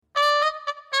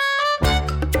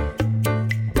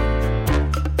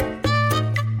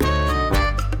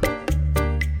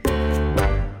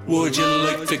Would you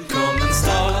like to come and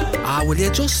stall it? Ah, will you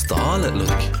just stall it, look?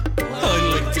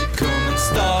 I'd like to come and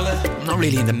stall it. I'm not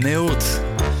really in the mood.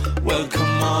 Well,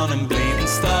 come on and bleed and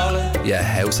stall it. Yeah,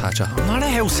 house hatcher. I'm not a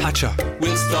house hatcher.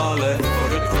 We'll stall it for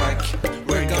the crack.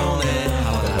 We're gonna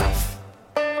have a laugh.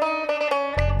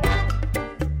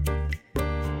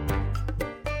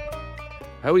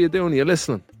 How are you doing? Are you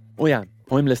listening? Oh yeah,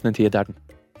 I'm listening to you, Darren.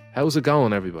 How's it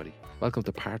going, everybody? Welcome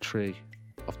to part 3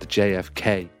 of the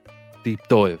JFK Deep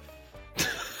Dive.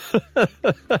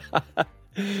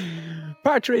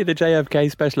 Part 3 of the JFK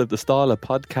special of the Stala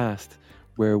podcast,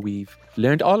 where we've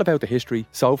learned all about the history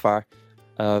so far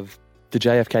of the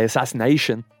JFK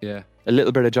assassination. Yeah. A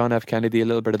little bit of John F. Kennedy, a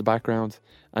little bit of the background,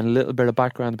 and a little bit of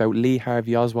background about Lee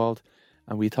Harvey Oswald.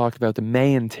 And we talked about the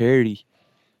main theory,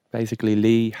 basically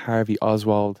Lee Harvey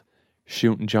Oswald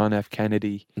shooting John F.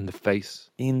 Kennedy In the face.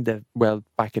 in the, well,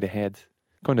 back of the head.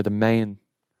 Kind of the main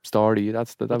story. That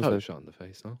I was was a shot in the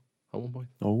face, no? At one point.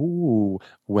 Oh,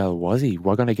 well, was he?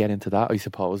 We're going to get into that, I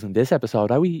suppose, in this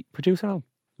episode. Are we, producer Alan?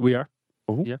 We are.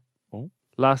 Oh. Yeah. Oh.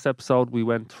 Last episode, we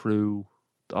went through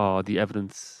the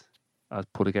evidence as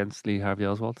put against Lee Harvey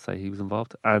Oswald to say he was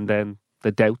involved, and then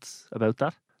the doubts about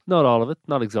that. Not all of it,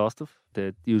 not exhaustive.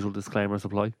 The usual disclaimers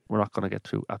apply. We're not going to get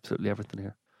through absolutely everything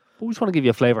here. But we just want to give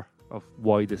you a flavour of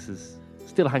why this is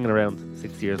still hanging around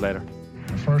 60 years later.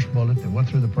 The first bullet that went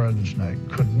through the president's neck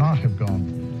could not have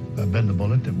been the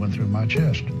bullet that went through my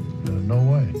chest. No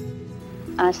way.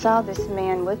 I saw this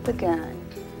man with the gun,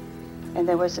 and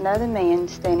there was another man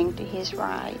standing to his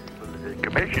right. The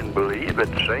commission believes that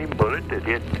the same bullet that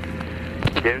hit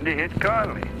Kennedy hit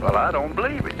Connally. Well, I don't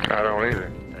believe it. I don't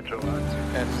either. That's all I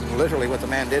say. And literally what the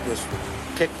man did was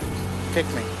kick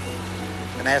me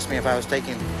and asked me if I was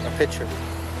taking a picture.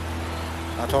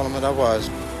 I told him that I was.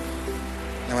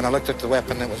 And when I looked at the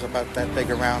weapon, it was about that big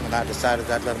around, and I decided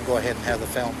I'd let him go ahead and have the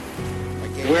film.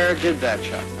 Where did that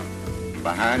shot come from?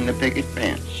 Behind the picket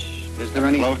fence. Is there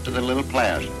any Close to the little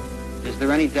plaza. Is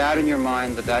there any doubt in your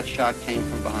mind that that shot came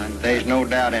from behind? There's no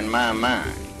doubt in my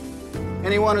mind.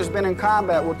 Anyone who's been in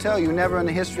combat will tell you never in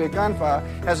the history of gunfire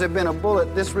has there been a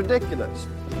bullet this ridiculous.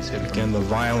 It began the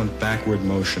violent backward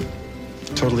motion,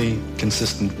 totally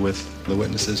consistent with the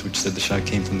witnesses which said the shot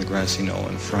came from the Grassy Knoll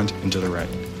in front and to the right.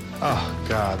 Oh,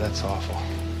 God, that's awful.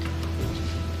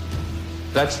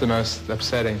 That's the most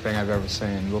upsetting thing I've ever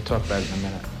seen. We'll talk about it in a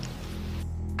minute.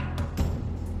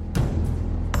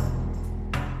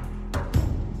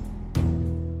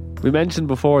 We mentioned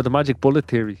before the magic bullet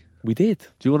theory. We did.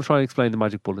 Do you want to try and explain the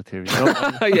magic bullet theory? No?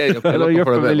 Yeah, you're I know looking you're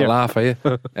for a bit of familiar. a laugh, are you?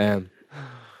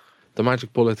 The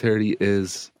magic bullet theory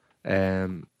is a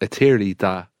theory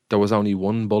that there was only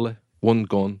one bullet, one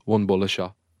gun, one bullet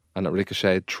shot, and it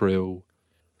ricocheted through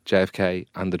JFK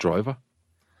and the driver.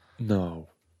 No.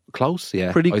 Close,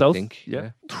 yeah. Pretty close. I think.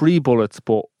 Yeah. 3 bullets,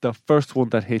 but the first one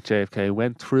that hit JFK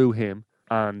went through him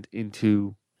and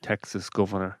into Texas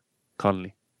Governor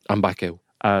Connally And back out.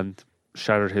 and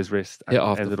shattered his wrist and Hit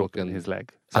off the ended up in fucking- his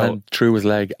leg. So, And through his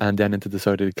leg and then into the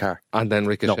side of the car. and then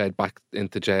ricocheted back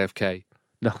into JFK.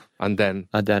 No. And then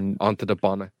And then onto the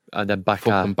bonnet. back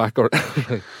Fucking up. backward.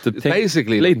 The It's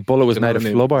basically the lead bullet was you know made of what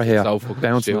I mean? flubber here. So fucking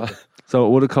Bouncing stupid. off. So it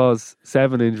would have caused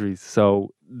 7 injuries.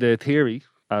 So the theory,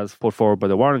 as put forward by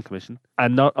the Warren Commission,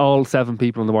 and not all 7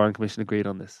 people in the Warren Commission agreed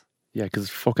on this. Yeah, because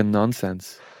it's fucking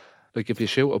nonsense. Like if you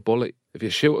shoot a bullet, if you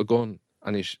shoot a gun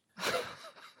and you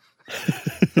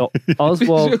So if you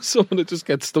Oswald, shoot someone that just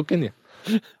gets stuck in you.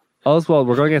 we're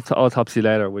going to get to autopsy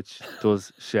later, which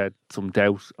does shed some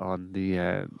doubt on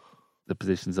the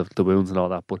positions of the wounds and all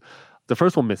that. But the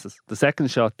first one misses. The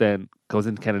second shot then goes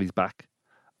into Kennedy's back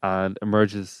and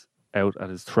emerges out at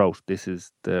his throat. This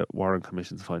is the Warren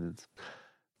Commission's findings.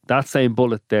 That same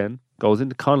bullet then goes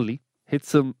into Connally,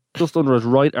 hits him just under his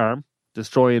right arm,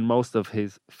 destroying most of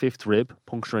his 5th rib,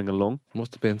 puncturing a lung.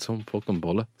 Must have been some fucking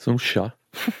bullet. Some shot.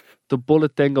 The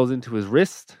bullet then goes into his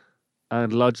wrist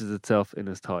and lodges itself in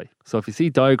his thigh. So if you see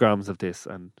diagrams of this,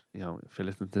 and you know, if you're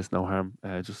listening to this, no harm,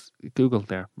 just Google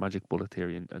there, magic bullet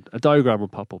theory, and a diagram will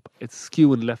pop up. It's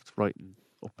skewing left, right, and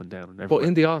up and down. And But everywhere.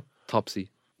 in the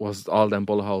autopsy, was all them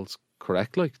bullet holes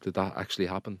correct? Like, did that actually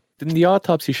happen? Didn't the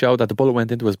autopsy show that the bullet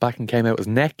went into his back and came out his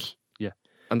neck?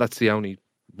 And that's the only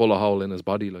bullet hole in his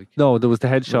body, like. No, there was the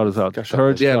headshot as well. The Gosh,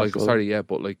 third Yeah, shot like, was- sorry, yeah,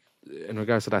 but like, in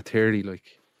regards to that theory, like,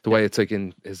 the way it's like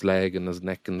in his leg and his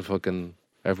neck and fucking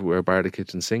everywhere, bar the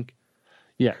kitchen sink.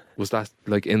 Yeah. Was that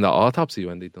like in the autopsy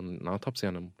when they done an autopsy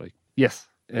on him? Like, Yes.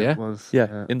 It Yeah? was.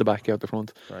 Yeah, in the back, out the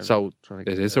front. sorry, so trying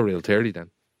to it get is a real theory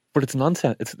then. But it's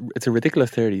nonsense. It's a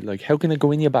ridiculous theory. Like, how can it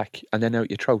go in your back and then out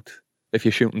your throat if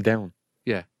you shoot him down?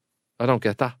 I don't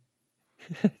get that.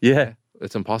 Yeah.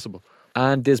 It's impossible.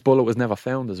 And this bullet was never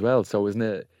found as well. So isn't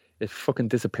it It fucking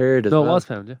disappeared as No, well. it was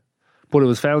found, yeah. But it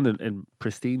was found in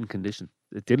pristine condition.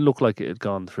 It didn't look like it had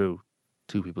gone through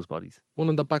two people's bodies. One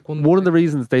in the back, one. One of the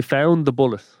reasons they found the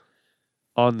bullet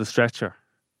on the stretcher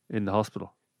in the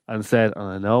hospital and said, and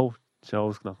I know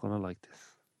Joe's not going to like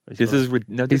this. This is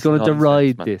he's going to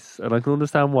deride this, and I can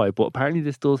understand why. But apparently,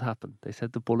 this does happen. They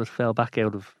said the bullet fell back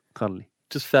out of Connolly.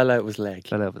 Just fell out of his leg.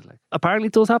 Apparently,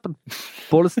 it does happen.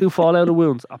 Bullets do fall out of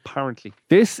wounds. Apparently,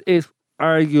 this is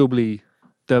arguably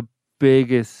the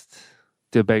biggest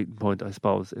debating point, I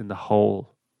suppose, in the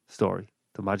whole story: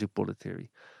 the magic bullet theory.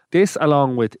 This,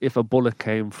 along with if a bullet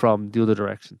came from the other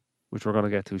direction, which we're going to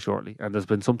get to shortly, and there's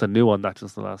been something new on that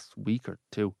just in the last week or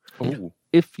two. Oh.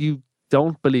 If you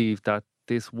don't believe that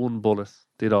this one bullet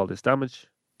did all this damage,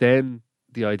 then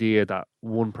the idea that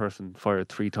one person fired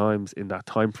 3 times in that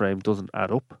time frame doesn't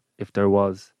add up. If there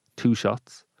was 2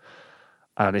 shots,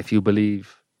 and if you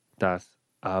believe that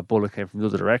a bullet came from the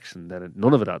other direction, then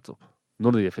none of it adds up.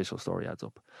 None of the official story adds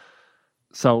up.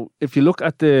 So if you look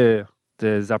at the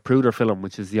Zapruder film,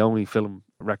 which is the only film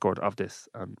record of this,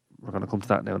 and we're going to come to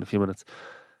that now in a few minutes,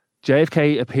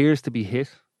 JFK appears to be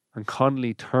hit, and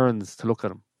Connolly turns to look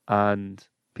at him, and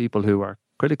people who are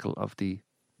critical of the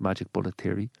magic bullet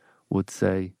theory would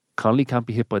say Connolly can't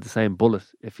be hit by the same bullet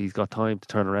if he's got time to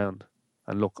turn around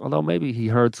and look. Although maybe he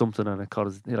heard something and it caught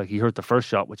his, like he heard the first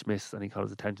shot which missed and he caught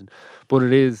his attention. But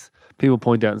it is, people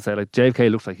point out and say like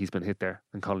JFK looks like he's been hit there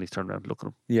and Connolly's turned around to look at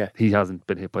him. Yeah. He hasn't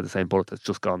been hit by the same bullet that's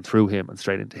just gone through him and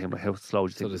straight into him. Like how slow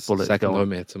do you think this bullet is going? Second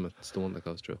time hits him, it's the one that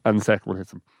goes through. And the second one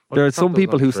hits him. There are some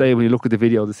people who say when you look at the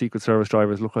video, the Secret Service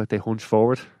drivers look like they hunch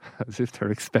forward as if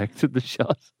they're expecting the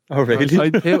shot. Oh, really?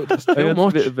 There's too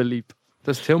much. A bit of a leap.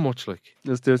 There's too much, like.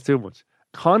 There's too much.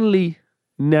 Connolly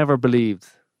never believed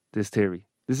this theory.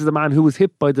 This is a man who was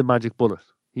hit by the magic bullet.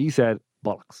 He said,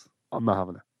 bollocks, I'm not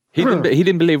having it. He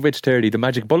didn't believe which theory? The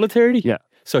magic bullet theory? Yeah.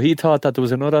 So he thought that there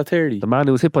was another theory? The man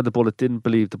who was hit by the bullet didn't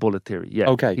believe the bullet theory. Yeah.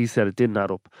 Okay. He said it didn't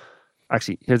add up.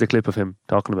 Actually, here's a clip of him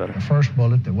talking about it. The first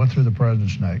bullet that went through the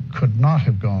president's neck could not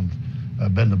have been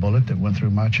the bullet that went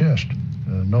through my chest.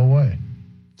 No way.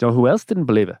 Do you know who else didn't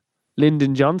believe it?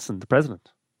 Lyndon Johnson, the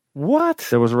president. What?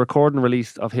 There was a recording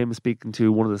released of him speaking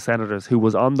to one of the senators who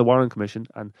was on the Warren Commission,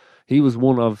 and he was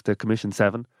one of the Commission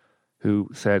 7 who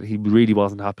said he really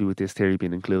wasn't happy with this theory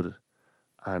being included.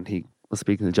 And he was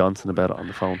speaking to Johnson about it on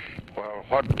the phone. Well,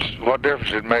 what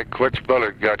difference did it make which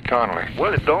bullet got Connolly?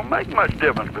 Well, it don't make much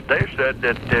difference, but they said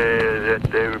that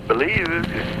they believe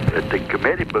that the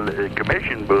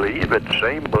commission believed that the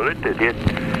same bullet that hit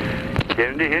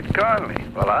Kennedy hit Connolly.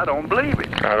 Well, I don't believe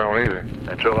it. I don't either.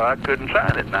 And so I couldn't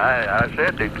sign it. And I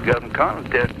said that Governor Connolly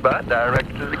testified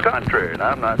directly to the contrary, and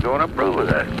I'm not going to approve of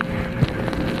that.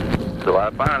 So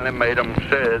I finally made them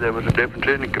say there was a difference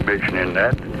in the commission in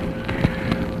that.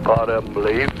 Part of them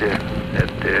believed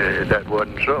that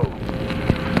wasn't so.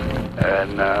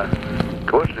 And, of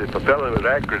course, if a fellow was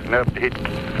accurate enough to hit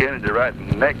Kennedy right in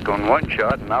the neck on one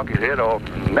shot and knock his head off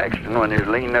the next one when he was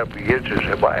leaning up against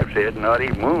his wife's head and not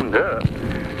even wound up,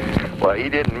 well, he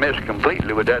didn't miss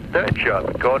completely with that third shot.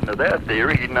 According to their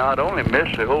theory, he not only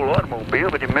missed the whole automobile,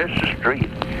 but he missed the street.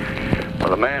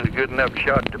 Well, a man's a good enough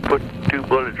shot to put 2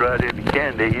 bullets right into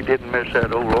Kennedy. He didn't miss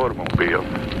that whole automobile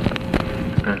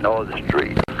nor the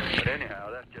street. But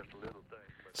anyhow, that's just a little thing.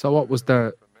 So what was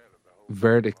the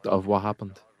verdict of what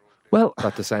happened? Well,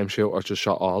 that the same shooter just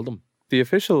shot all of them. The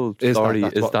official story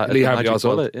is that Lee Harvey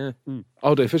Oswald. Yeah.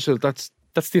 Oh, the official. That's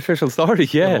the official story.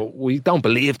 Yeah, no, we don't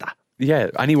believe that. Yeah,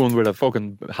 anyone with a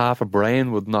fucking half a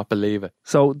brain would not believe it.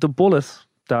 So the bullet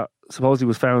that supposedly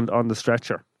was found on the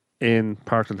stretcher in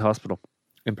Parkland Hospital,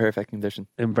 in perfect condition,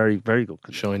 in very, very good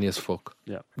condition, shiny as fuck.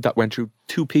 Yeah, that went through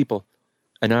 2 people,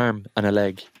 an arm and a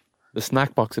leg, the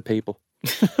snack box of people.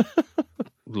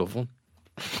 Love one.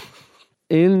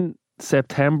 In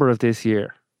September of this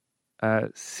year,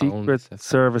 Secret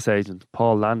Service agent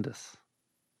Paul Landis,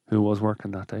 who was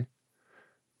working that day,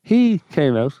 he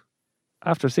came out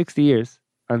after 60 years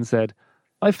and said,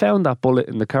 I found that bullet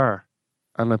in the car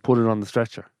and I put it on the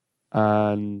stretcher,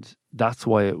 and that's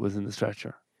why it was in the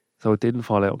stretcher. So it didn't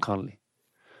fall out of Connolly.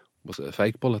 Was it a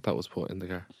fake bullet that was put in the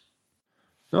car?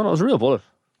 No, it was a real bullet.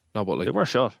 No, but like, they were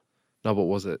shot. No, but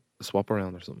was it a swap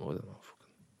around or something? I don't know.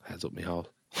 Fucking heads up me hole.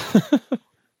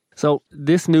 So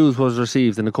this news was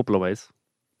received in a couple of ways.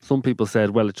 Some people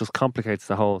said, well, it just complicates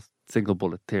the whole single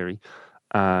bullet theory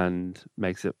and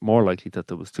makes it more likely that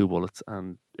there was 2 bullets.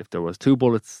 And if there was 2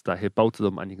 bullets that hit both of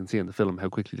them, and you can see in the film how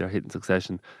quickly they're hit in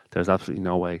succession, there's absolutely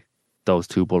no way those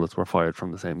 2 bullets were fired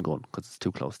from the same gun because it's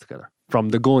too close together. From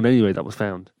the gun anyway that was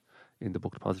found in the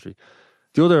book depository.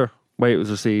 The other way it was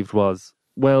received was,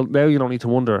 well, now you don't need to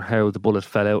wonder how the bullet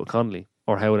fell out of Connolly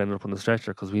or how it ended up on the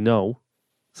stretcher, because we know.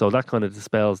 So that kind of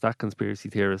dispels that conspiracy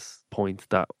theorist point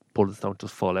that bullets don't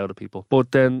just fall out of people.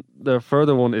 But then the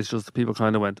further one is just people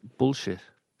kind of went, bullshit.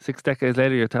 6 decades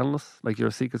later, you're telling us, like you're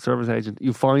a Secret Service agent,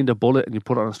 you find a bullet and you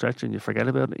put it on a stretcher and you forget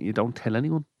about it and you don't tell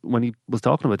anyone. When he was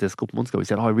talking about this a couple months ago, he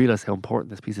said, I realised how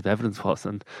important this piece of evidence was.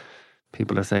 And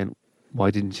people are saying, why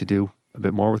didn't you do a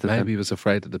bit more with it? Maybe he was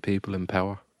afraid of the people in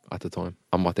power at the time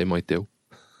and what they might do.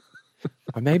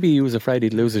 Or maybe he was afraid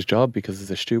he'd lose his job because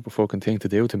it's a stupid fucking thing to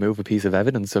do, to move a piece of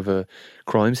evidence of a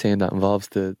crime scene that involves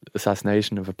the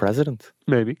assassination of a president.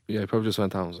 Maybe. Yeah, he probably just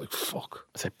went down and was like, fuck.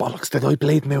 I said, bollocks, did I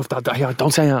bleed move that? Yeah,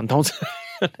 don't say that, don't say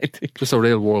that. Just a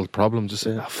real world problem. Just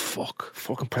say, fuck.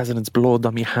 Fucking president's blood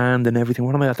on my hand and everything.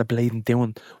 What am I at the bleeding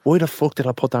doing? Why the fuck did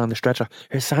I put that on the stretcher?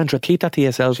 Here, Sandra, keep that to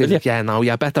yourself. She's like, yeah, no,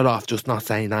 you're better off just not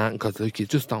saying that because like, you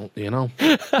just don't, you know.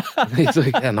 He's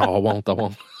like, yeah, no, I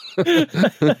won't. Do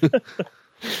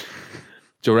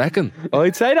you reckon?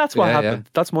 I'd say that's what happened.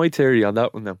 Yeah. That's my theory on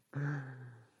that one then.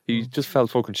 He just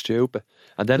felt fucking stupid.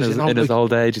 And then in his like,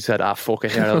 old age he said, fuck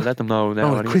it here, I'll let them know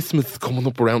now. Anyway. Christmas is coming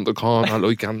up around the corner,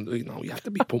 like, and you know, you have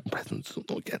to be putting presents,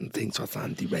 like, getting things for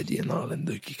Sandy ready and all, and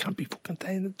like, you can't be fucking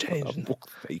saying and changing.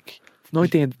 Fuck's sake. It's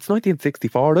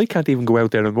 1964, I can't even go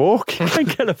out there and walk. I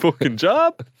can't get a fucking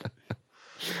job.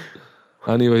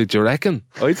 Anyway, do you reckon?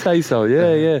 I'd say so,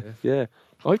 yeah.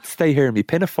 I'd stay here in my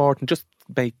pinafore and just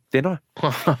make dinner.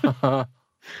 Because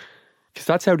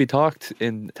that's how they talked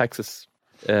in Texas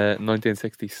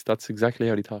 1960s. That's exactly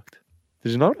how they talked.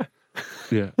 Did you know that?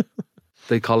 Yeah.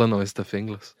 They colonised the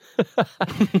Finglas.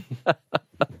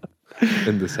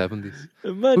 In the 70s.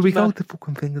 Imagine we go to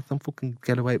fucking Finglas and fucking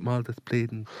get away from all this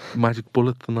bleeding magic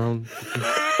bullets and all.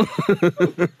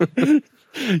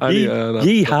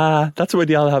 Yeehaw. That's why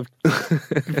they all have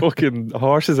fucking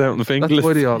horses out in the Finglas. That's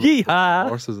why they all Yeehaw.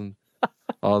 horses and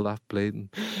all that bleeding.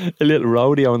 A little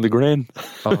rodeo on the green.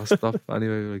 Oh, stuff.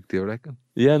 Anyway, like, do you reckon?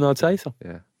 Yeah, no, I'd say so.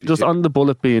 Yeah. Just on the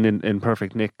bullet being in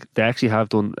perfect nick, they actually have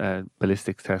done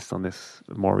ballistics tests on this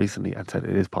more recently and said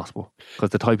it is possible.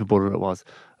 Because the type of bullet it was,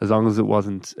 as long as it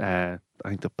wasn't, I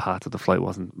think the path of the flight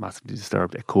wasn't massively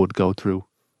disturbed, it could go through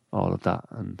all of that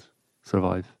and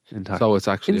survive intact. So it's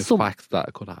actually a fact that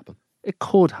it could happen. It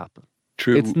could happen.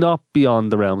 True. It's not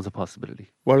beyond the realms of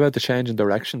possibility. What about the change in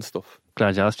direction stuff?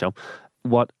 Glad you asked, Joe.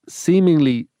 What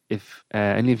seemingly, if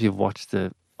any of you have watched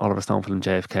the Oliver Stone film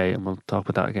JFK, and we'll talk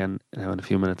about that again now in a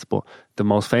few minutes, but the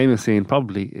most famous scene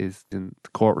probably is in the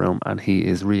courtroom and he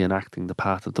is reenacting the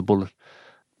path of the bullet.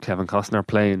 Kevin Costner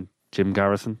playing Jim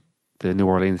Garrison, the New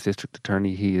Orleans district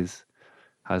attorney. He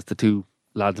has the two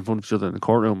lads in front of each other in the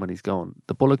courtroom and he's going,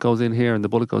 the bullet goes in here and the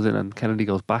bullet goes in, and Kennedy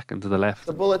goes back and to the left.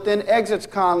 The bullet then exits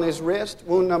Connolly's wrist,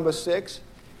 wound number 6,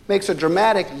 makes a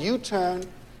dramatic U-turn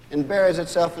and buries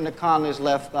itself into Connolly's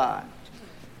left thigh.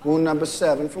 Wound number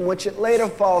 7, from which it later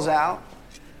falls out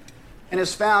and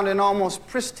is found in almost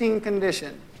pristine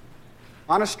condition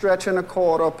on a stretcher in a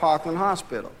corridor of Parkland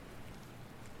Hospital.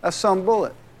 That's some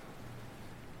bullet.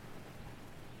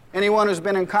 Anyone who's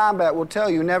been in combat will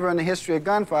tell you never in the history of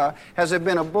gunfire has there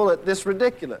been a bullet this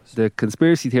ridiculous. The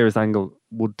conspiracy theorist angle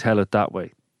would tell it that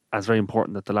way. And it's very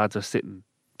important that the lads are sitting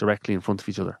directly in front of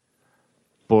each other.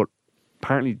 But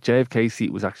apparently JFK's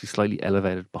seat was actually slightly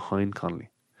elevated behind Connolly.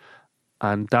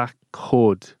 And that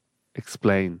could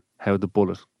explain how the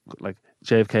bullet, like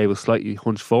JFK was slightly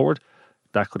hunched forward,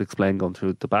 that could explain going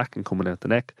through the back and coming out the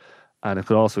neck. And it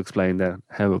could also explain then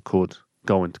how it could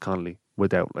go into Connolly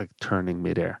without like turning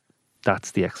midair.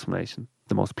 That's the explanation,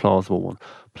 the most plausible one.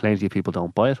 Plenty of people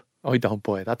don't buy it. I don't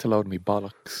buy it. That's a load of me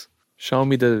bollocks. Show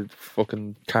me the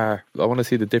fucking car. I want to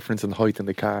see the difference in height in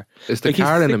the car. Is the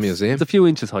car in a museum? It's a few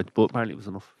inches height, but apparently it was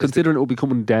enough. Considering it will be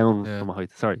coming down from a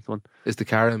height. Sorry, go on. Is the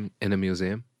car in a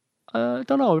museum? I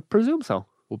don't know. I presume so.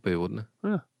 Would be, wouldn't it?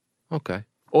 Yeah. Okay.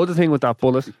 Other thing with that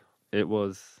bullet, it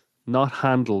was not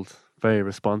handled very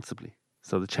responsibly.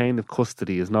 So the chain of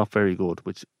custody is not very good,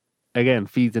 which again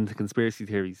feeds into conspiracy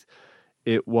theories.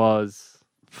 It was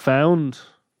found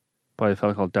by a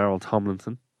fellow called Darrell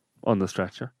Tomlinson on the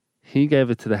stretcher. He gave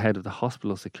it to the head of the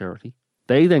hospital security.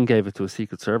 They then gave it to a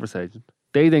Secret Service agent.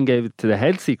 They then gave it to the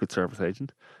head Secret Service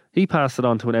agent. He passed it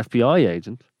on to an FBI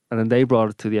agent, and then they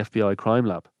brought it to the FBI crime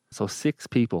lab. So 6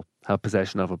 people had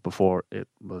possession of it before it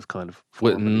was kind of...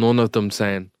 With none of them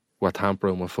saying, we're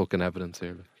tampering with fucking evidence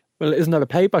here. Well, isn't that a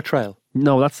paper trail?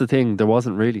 No, that's the thing. There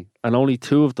wasn't really. And only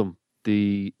 2 of them,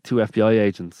 the 2 FBI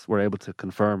agents, were able to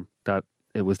confirm that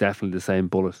it was definitely the same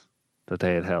bullet that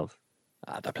they had held.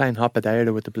 They're playing hot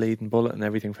potato with the bleeding bullet and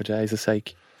everything, for Jesus'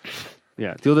 sake.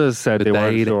 Yeah, the others said Potato. they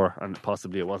weren't sure and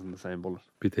possibly it wasn't the same bullet.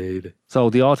 Potato. So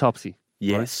the autopsy.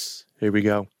 Yes. Here we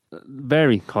go.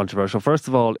 very controversial. First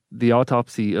of all, the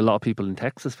autopsy, a lot of people in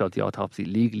Texas felt the autopsy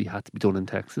legally had to be done in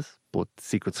Texas, but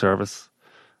Secret Service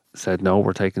said, no,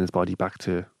 we're taking his body back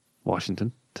to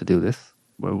Washington to do this,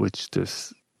 which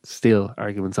there's still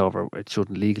arguments over. It should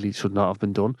not have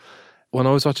been done. When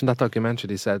I was watching that documentary,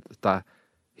 they said that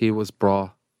he was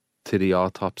brought to the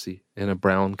autopsy in a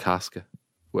brown casket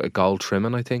with a gold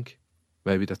trimming, I think.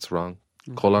 Maybe that's wrong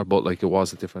colour, but like it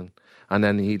was a different. And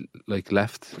then he like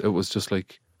left, it was just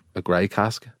like a grey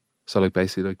casket. So like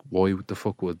basically like why the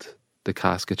fuck would the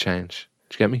casket change?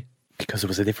 Do you get me? Because it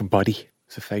was a different body.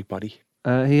 It's a fake body.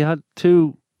 He had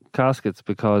 2 caskets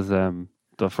because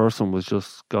the first one was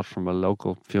just got from a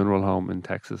local funeral home in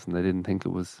Texas and they didn't think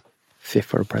it was fit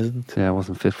for a president. Yeah, it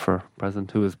wasn't fit for a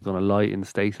president who was going to lie in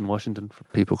state in Washington for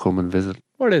people come and visit.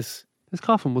 What is? His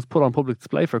coffin was put on public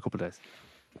display for a couple of days.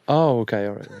 Oh, okay,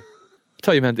 all right. I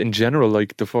thought you meant in general,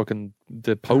 like the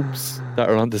popes that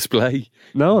are on display.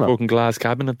 No. Fucking glass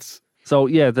cabinets. So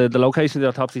yeah, the location of the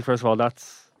autopsy, first of all,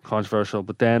 that's controversial.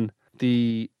 But then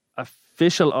the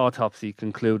official autopsy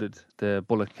concluded the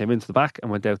bullet came into the back and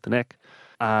went out the neck.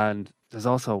 And there's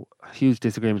also a huge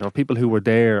disagreement. Or people who were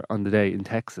there on the day in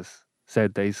Texas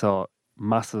said they saw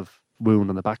massive wound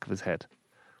on the back of his head,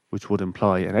 which would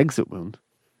imply an exit wound.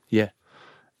 Yeah.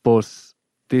 But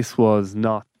this was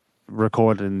not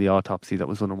recorded in the autopsy that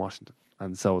was done in Washington.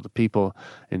 And so the people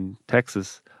in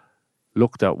Texas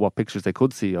looked at what pictures they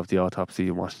could see of the autopsy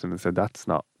in Washington and said, that's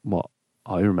not what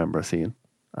I remember seeing.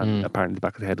 And apparently the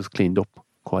back of the head was cleaned up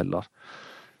quite a lot.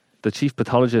 The chief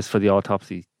pathologist for the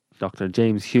autopsy, Dr.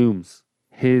 James Humes,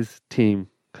 his team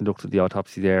conducted the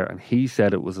autopsy there and he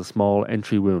said it was a small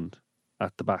entry wound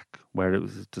at the back, where it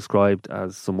was described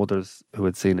as some others who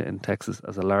had seen it in Texas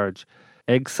as a large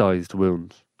egg-sized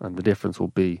wound. And the difference will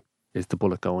be, is the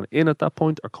bullet going in at that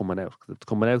point or coming out? Because if it's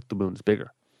coming out, the wound is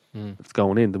bigger. If it's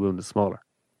going in, the wound is smaller.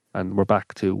 And we're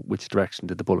back to which direction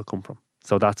did the bullet come from.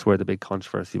 So that's where the big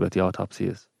controversy about the autopsy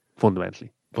is,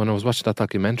 fundamentally. When I was watching that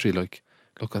documentary, like,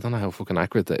 look, I don't know how fucking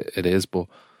accurate it is, but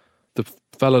the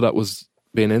fellow that was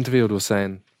being interviewed was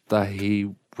saying that he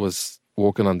was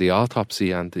working on the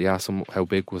autopsy and they asked him how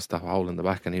big was the hole in the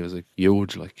back and he was like,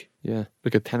 huge, like. Yeah,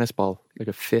 like a tennis ball, like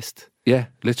a fist. Yeah,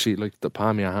 literally like the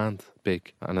palm of your hand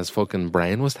big. And his fucking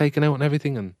brain was taken out and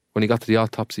everything. And when he got to the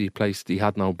autopsy place, he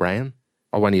had no brain.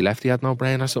 Or when he left, he had no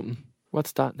brain or something.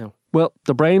 What's that now? Well,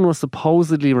 the brain was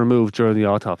supposedly removed during the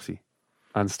autopsy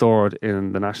and stored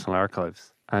in the National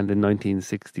Archives. And in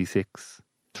 1966,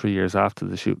 3 years after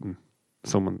the shooting,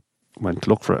 someone went to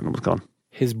look for it and it was gone.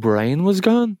 His brain was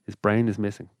gone? His brain is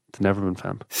missing. It's never been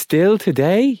found. Still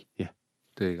today? Yeah.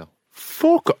 There you go.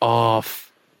 Fuck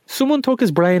off. Someone took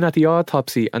his brain at the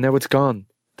autopsy and now it's gone.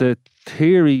 The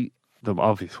theory, the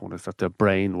obvious one, is that the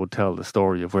brain would tell the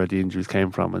story of where the injuries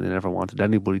came from and they never wanted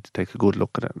anybody to take a good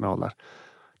look at it and all that.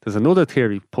 There's another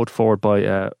theory put forward by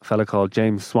a fella called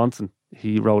James Swanson.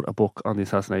 He wrote a book on the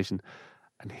assassination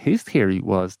and his theory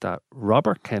was that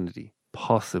Robert Kennedy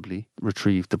possibly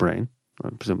retrieved the brain. I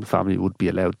presume the family would be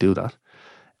allowed to do that.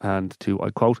 And to,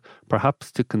 I quote,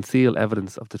 perhaps to conceal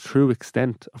evidence of the true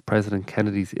extent of President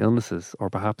Kennedy's illnesses, or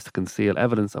perhaps to conceal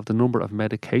evidence of the number of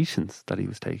medications that he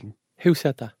was taking. Who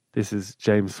said that? This is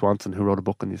James Swanson, who wrote a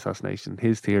book on the assassination.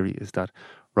 His theory is that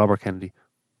Robert Kennedy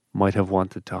might have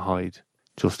wanted to hide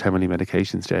just how many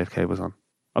medications JFK was on.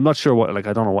 I'm not sure what, I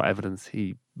don't know what evidence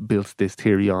he built this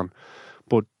theory on,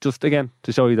 but just again,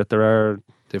 to show you that there are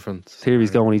different theories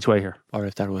going each way here. Or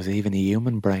if that was even a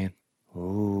human brain.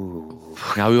 Oh,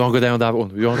 now we won't go down that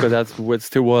one. We won't go. It's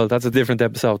too wild. That's a different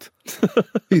episode.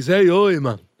 He's AI,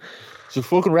 man. It's a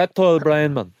fucking reptile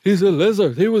brain, man. He's a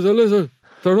lizard. He was a lizard.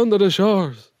 They're under the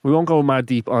shores. We won't go mad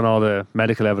deep on all the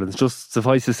medical evidence. Just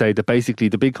suffice to say that basically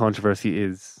the big controversy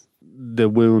is the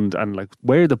wound and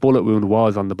where the bullet wound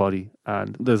was on the body.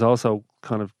 And there's also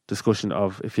kind of discussion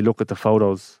of, if you look at the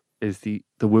photos, is the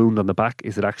wound on the back,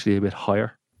 is it actually a bit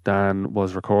higher than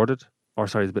was recorded? Or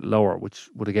sorry, it's a bit lower, which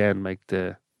would again make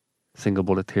the single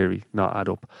bullet theory not add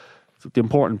up. So the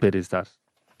important bit is that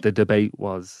the debate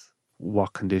was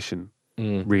what condition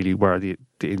really were the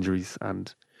injuries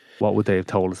and what would they have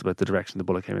told us about the direction the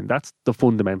bullet came in. That's the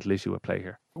fundamental issue at play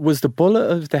here. Was the bullet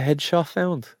of the headshot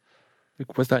found?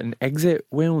 Was that an exit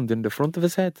wound in the front of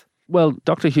his head? Well,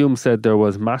 Dr. Hume said there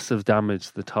was massive damage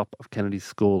to the top of Kennedy's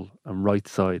skull and right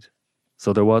side.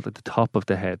 So there was, at the top of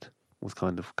the head was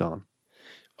kind of gone.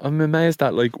 I'm amazed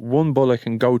that one bullet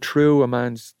can go through a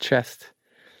man's chest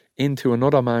into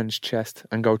another man's chest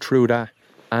and go through that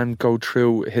and go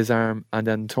through his arm and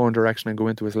then turn direction and go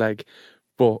into his leg.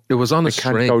 But it was on a it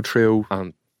string. Can't go through.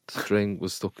 And the string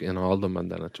was stuck in all of them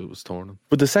and then it was torn.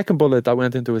 But the second bullet that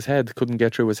went into his head couldn't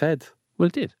get through his head. Well,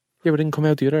 it did. Yeah, but it didn't come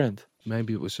out the other end.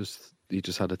 Maybe it was just, he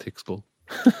just had a thick skull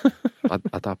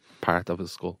at that part of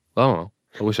his skull. I don't know.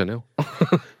 I wish I knew.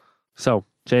 So,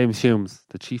 James Humes,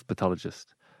 the chief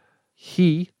pathologist,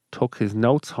 he took his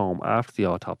notes home after the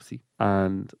autopsy,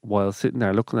 and while sitting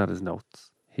there looking at his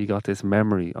notes, he got this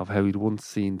memory of how he'd once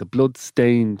seen the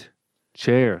blood-stained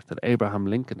chair that Abraham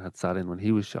Lincoln had sat in when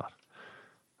he was shot.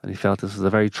 And he felt this was a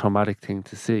very traumatic thing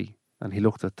to see. And he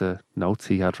looked at the notes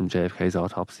he had from JFK's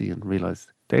autopsy and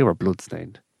realised they were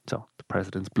blood-stained. So the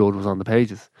president's blood was on the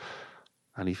pages.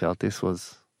 And he felt this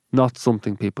was not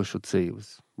something people should see. It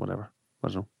was, whatever, I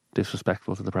don't know,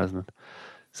 disrespectful to the president.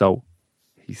 So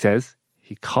he says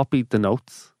he copied the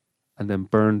notes and then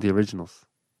burned the originals.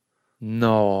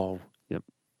 No. Yep.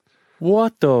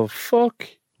 What the fuck?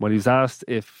 When he was asked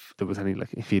if there was any,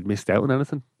 like, if he'd missed out on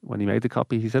anything when he made the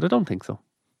copy, he said, I don't think so.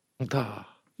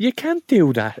 You can't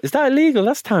do that. Is that illegal?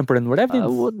 That's tampering with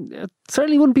evidence. It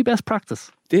certainly wouldn't be best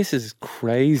practice. This is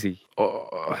crazy.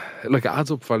 Like, it adds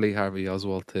up for Lee Harvey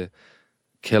Oswald to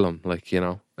kill him. Like, you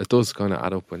know, it does kind of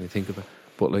add up when you think of it.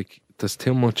 But, like, there's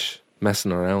too much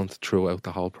messing around throughout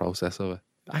the whole process of it.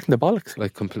 Acting the bollocks.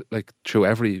 Like through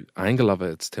every angle of it,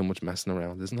 it's too much messing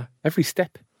around, isn't it? Every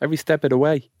step of the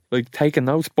way. Like, taking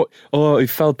notes, but I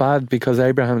felt bad because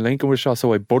Abraham Lincoln was shot,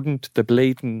 so I burdened the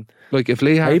bleeding. Like, if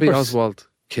Lee Harvey papers. Oswald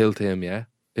killed him, yeah,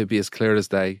 it'd be as clear as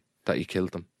day that he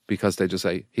killed him, because they just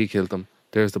say he killed him.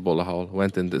 There's the bullet hole,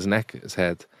 went into his neck, his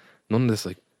head. None of this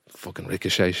like fucking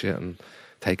ricochet shit and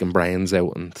taking brains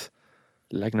out and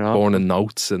burning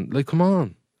notes and like, come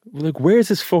on. Like, where's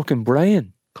his fucking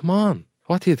brain? Come on,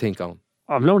 what do you think, Owen?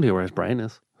 I've no idea where his brain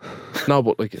is. No,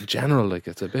 but like in general, like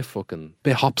it's a bit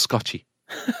hopscotchy.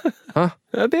 Huh?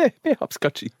 A bit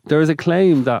hopscotchy. There is a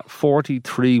claim that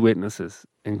 43 witnesses,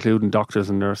 including doctors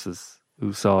and nurses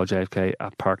who saw JFK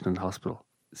at Parkland Hospital,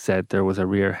 said there was a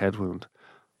rear head wound.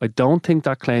 I don't think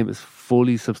that claim is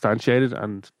fully substantiated,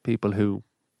 and people who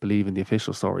believe in the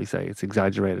official story say it's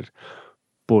exaggerated.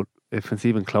 But if it's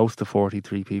even close to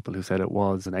 43 people who said it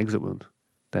was an exit wound,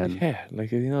 then... Yeah,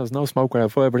 like, you know, there's no smoke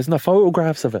without fire, but isn't there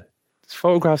photographs of it? There's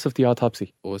photographs of the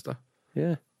autopsy. Oh, is there?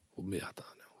 Yeah. Wouldn't be at that.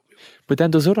 But then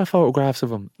there's other photographs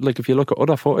of him. Like, if you look at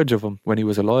other footage of him when he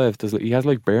was alive, he has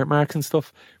like burnt marks and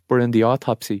stuff. But in the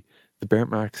autopsy, the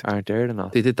burnt marks aren't there and all.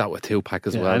 They did that with Tupac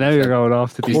as well. I know you're going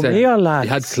off to Come here, lads.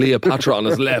 He had Cleopatra on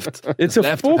his left. It's his a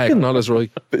left fucking... peg, not his right.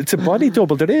 It's a body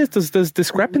double. There's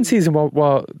discrepancies in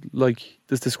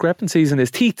there's discrepancies in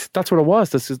his teeth. That's what it was.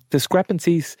 There's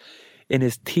discrepancies in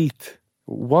his teeth.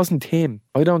 It wasn't him.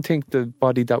 I don't think the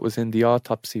body that was in the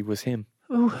autopsy was him.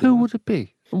 Oh, who would it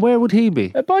be? Where would he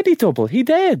be? A body double. He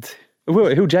dead. Who,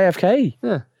 JFK?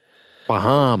 Yeah.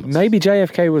 Bahamas. Maybe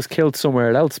JFK was killed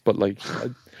somewhere else, but like,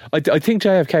 I think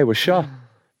JFK was shot,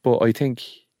 but I think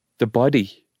the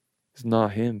body is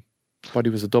not him. The body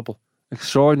was a double.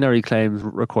 Extraordinary claims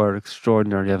require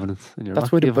extraordinary evidence. And you're That's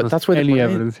not where giving us that's where the any brain,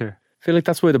 evidence here. I feel like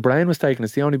that's where the brain was taken.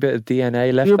 It's the only bit of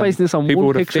DNA left. You're basing this on people one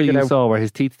would have picture figured you out. saw where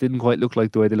his teeth didn't quite look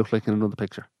like the way they look like in another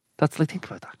picture. That's like, think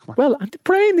about that. Come on. Well, and the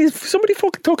brain is somebody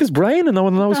fucking took his brain and no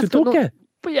one knows who took it.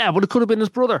 But yeah, but it could have been his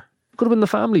brother. Could have been the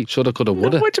family. Shoulda, coulda,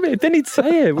 woulda. What do you mean? Then he'd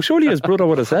say it. Well, surely his brother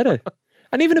would have said it.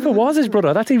 And even if it was his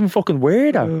brother, that's even fucking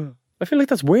weirder. I feel like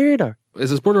that's weirder. Is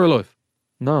his brother alive?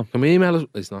 No. Can we email us?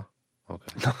 He's not.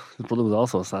 Okay. His brother was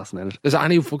also assassinated. Is there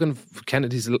any fucking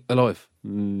Kennedys alive?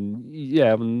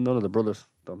 Yeah, but none of the brothers,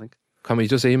 don't think. Can we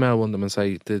just email one of them and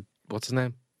say, what's his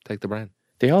name? Take the brain.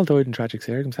 They all died in tragic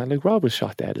circumstances. Like, Rob was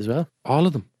shot dead as well. All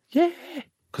of them? Yeah.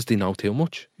 Because they know too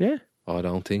much? Yeah. Oh, I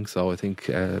don't think so. I think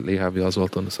Lee Harvey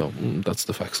Oswald done it. So that's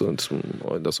the facts. That's what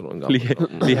I'm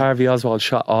going. Lee Harvey Oswald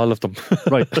shot all of them.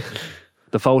 Right.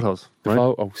 The photos. The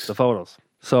photos. The photos.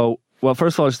 So, well,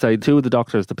 first of all, I should say, two of the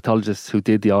doctors, the pathologists who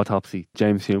did the autopsy,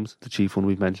 James Humes, the chief one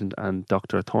we've mentioned, and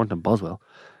Dr. Thornton Boswell,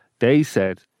 they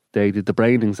said they did the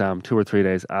brain exam 2 or 3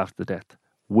 days after the death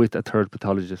with a third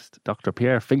pathologist, Dr.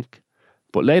 Pierre Fink.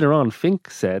 But later on, Fink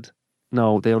said,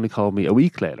 no, they only called me a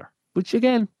week later. Which,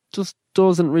 again, just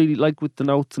doesn't really, like with the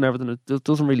notes and everything, it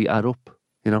doesn't really add up.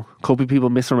 You know, could be people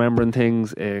misremembering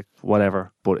things,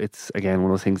 whatever. But it's, again,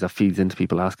 one of those things that feeds into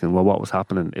people asking, well, what was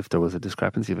happening if there was a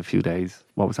discrepancy of a few days?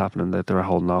 What was happening that they were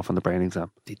holding off on the brain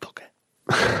exam? They took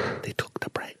it. They took the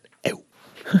brain out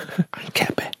and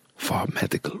kept it for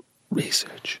medical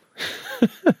research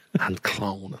and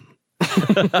cloning.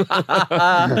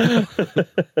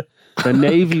 The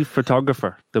Navy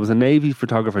photographer, there was a Navy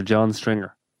photographer, John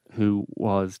Stringer, who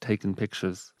was taking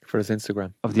pictures for his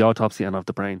Instagram of the autopsy and of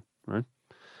the brain, right?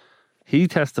 He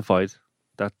testified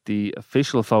that the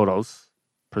official photos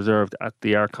preserved at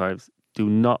the archives do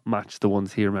not match the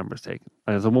ones he remembers taking.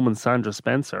 And there's a woman, Sandra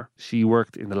Spencer, she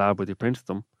worked in the lab where they printed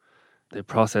them. they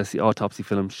processed the autopsy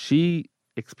film. She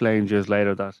explained years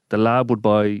later that the lab would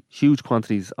buy huge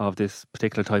quantities of this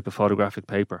particular type of photographic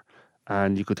paper,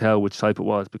 and you could tell which type it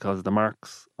was because of the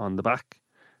marks on the back.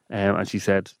 And she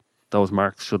said those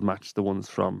marks should match the ones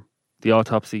from the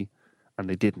autopsy, and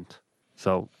they didn't.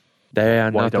 So they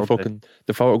are why not don't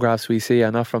the photographs we see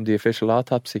are not from the official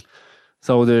autopsy.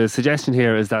 So the suggestion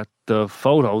here is that the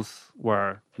photos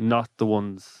were not the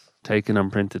ones taken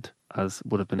and printed as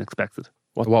would have been expected.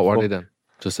 What were they then?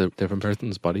 Just a different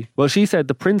person's body? Well, she said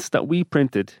the prints that we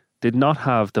printed did not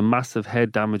have the massive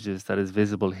head damages that is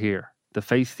visible here. The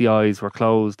face, the eyes were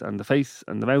closed, and the face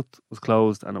and the mouth was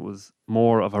closed, and it was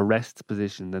more of a rest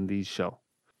position than these show.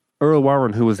 Earl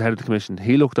Warren, who was the head of the commission,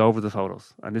 he looked over the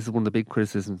photos, and this is one of the big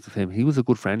criticisms of him. He was a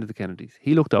good friend of the Kennedys.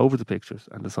 He looked over the pictures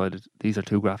and decided these are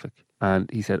too graphic. And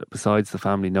he said, besides the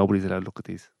family, nobody's allowed to look at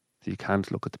these. So you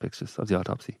can't look at the pictures of the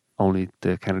autopsy. Only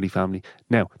the Kennedy family.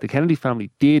 Now, the Kennedy family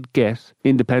did get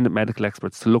independent medical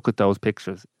experts to look at those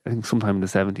pictures, I think sometime in the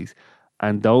 70s.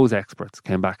 And those experts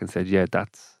came back and said, yeah,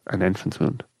 that's an entrance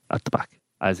wound at the back.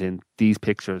 As in, these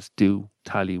pictures do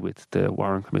tally with the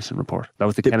Warren Commission report. That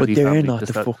was the Kennedy family. But they're not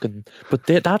the fucking... But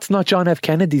that's not John F.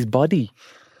 Kennedy's body.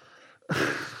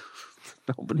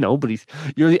 No, but nobody's...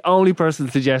 You're the only person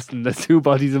suggesting there's two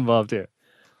bodies involved here.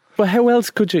 But how else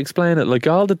could you explain it? Like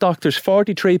all the doctors,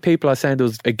 43 people are saying there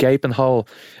was a gaping hole,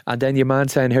 and then your man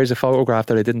saying, here's a photograph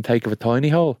that I didn't take of a tiny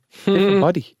hole.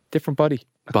 Different body.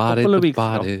 Body.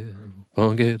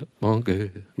 No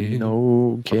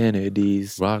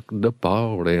Kennedys. Rock the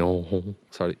party on.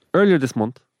 Sorry. Earlier this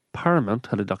month, Paramount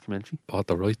had a documentary. Bought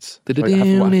the rights. I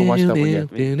haven't watched that one yet.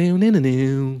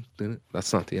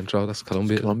 That's not the intro, that's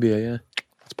Columbia. Columbia, yeah.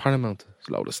 It's Paramount. It's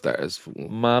a load of stars.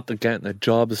 Mad, they're getting a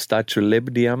job of Statue of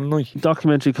Liberty, am I?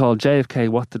 Documentary called JFK,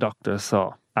 What the Doctor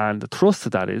Saw. And the thrust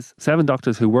of that is 7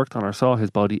 doctors who worked on or saw his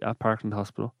body at Parkland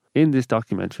Hospital in this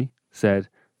documentary said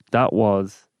that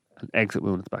was an exit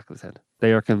wound at the back of his head.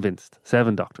 They are convinced.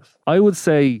 7 doctors. I would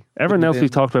say everything else we've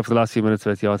talked about for the last few minutes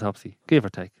about the autopsy, give or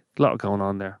take, a lot going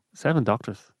on there. 7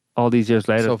 doctors. All these years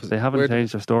later, so they haven't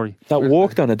changed their story. That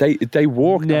worked on it. They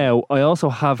worked. Now, I also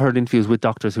have heard interviews with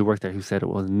doctors who worked there who said it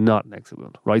was not an exit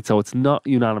wound, right? So it's not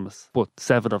unanimous, but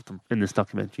 7 of them in this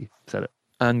documentary said it.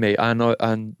 And me,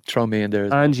 and throw me in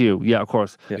there. And you, yeah, of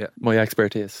course. Yeah. My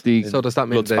expertise. So does that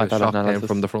mean the shot came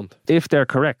from the front? If they're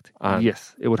correct, and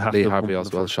yes, it would have Lee to Harvey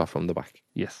Oswald shot from the back.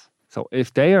 Yes. So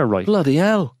if they are right... Bloody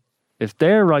hell. If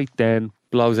they're right, then...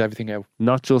 Blows everything out.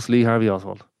 Not just Lee Harvey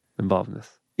Oswald involved in this.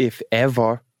 If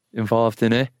ever involved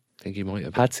in it. I think he might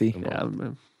have. Patsy. Yeah.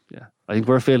 I think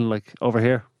we're feeling like, over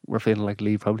here, we're feeling like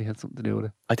Lee probably had something to do with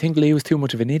it. I think Lee was too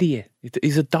much of an idiot.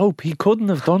 He's a dope. He couldn't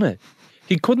have done it.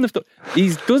 He couldn't have done...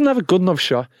 He doesn't have a good enough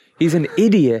shot. He's an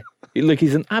idiot.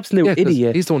 He's an absolute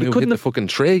idiot. He's the one who hit the fucking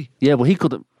tree. Yeah, but he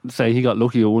couldn't say he got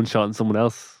lucky with one shot and someone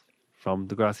else from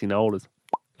the Grassy Knoll is...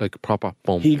 Like proper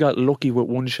bomb. He got lucky with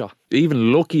one shot.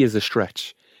 Even lucky is a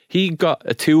stretch. He got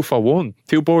a 2 for 1.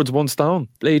 2 birds, 1 stone.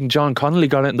 Bleeding John Connolly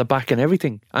got it in the back and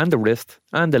everything. And the wrist.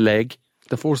 And the leg.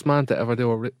 The first man to ever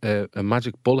do a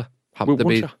magic bullet happened to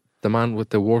be the man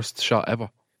with the worst shot ever.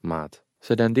 Mad.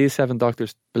 So then these 7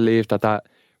 doctors believed that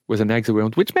was an exit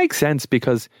wound, which makes sense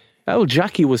because old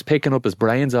Jackie was picking up his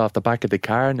brains off the back of the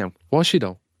car now. Was she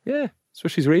though? Yeah. That's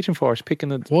what she's reaching for. She's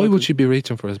picking it. Why would she be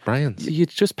reaching for his brains? You'd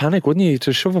just panic, wouldn't you?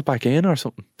 To shove it back in or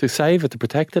something. To save it, to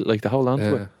protect it, like to hold on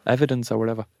to it. Evidence or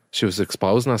whatever. She was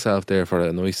exposing herself there for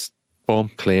a nice,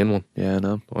 clean one. Yeah, I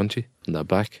know. Wasn't she? In the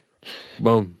back.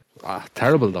 Boom.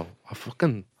 Terrible though. I've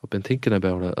been thinking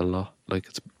about it a lot. Like,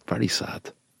 it's very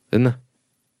sad, isn't it?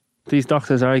 These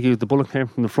doctors argued the bullet came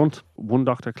from the front. One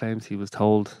doctor claims he was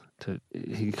told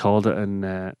he called it an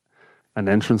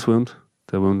entrance wound,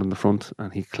 the wound in the front,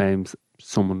 and he claims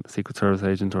someone, Secret Service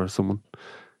agent or someone,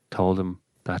 told him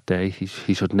that day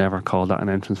he should never call that an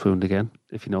entrance wound again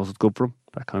if he knows it's good for him,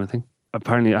 that kind of thing.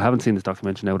 Apparently, I haven't seen this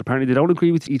documentary now, but apparently they don't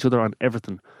agree with each other on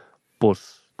everything, but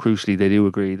crucially they do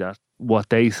agree that what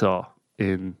they saw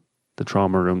in the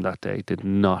trauma room that day did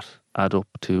not add up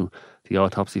to the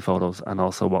autopsy photos and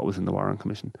also what was in the Warren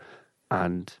Commission.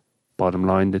 And bottom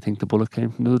line, they think the bullet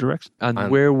came from the other direction.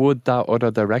 And where would that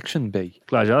other direction be?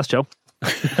 Glad you asked, Joe.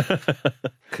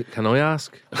 Can I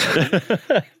ask?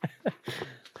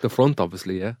 The front,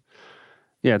 obviously, yeah.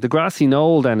 Yeah, the Grassy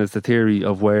Knoll then is the theory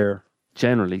of where,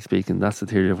 generally speaking, that's the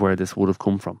theory of where this would have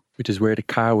come from. Which is where the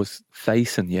car was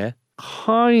facing, yeah?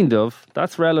 Kind of.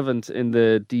 That's relevant in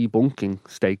the debunking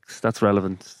stakes. That's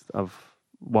relevant of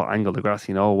what angle the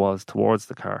Grassy Knoll was towards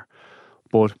the car.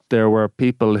 But there were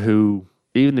people who,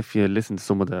 even if you listen to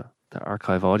some of the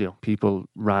archive audio, people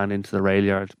ran into the rail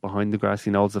yard behind the Grassy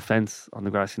Knoll. There's a fence on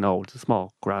the Grassy Knoll. It's a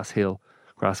small grass hill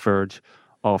grass verge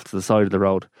off to the side of the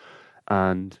road.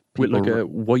 And With people like a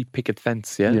white picket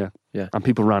fence, yeah? Yeah. And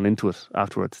people ran into it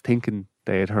afterwards, thinking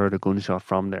they had heard a gunshot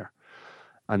from there.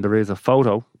 And there is a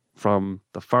photo from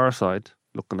the far side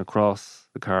looking across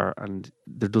the car, and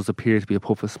there does appear to be a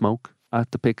puff of smoke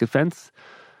at the picket fence.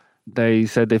 They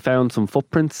said they found some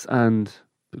footprints and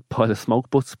a pile of smoke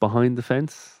butts behind the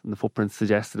fence, and the footprints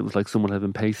suggested it was like someone had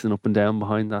been pacing up and down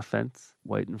behind that fence,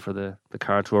 waiting for the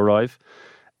car to arrive.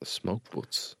 Smoke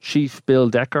butts. Chief Bill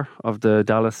Decker of the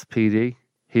Dallas PD,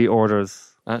 he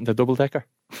orders... And the double decker.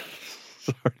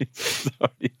 Sorry.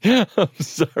 I'm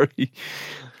sorry.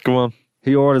 Go on.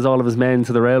 He orders all of his men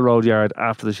to the railroad yard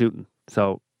after the shooting.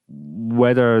 So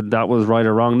whether that was right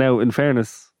or wrong, now in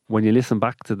fairness, when you listen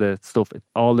back to the stuff,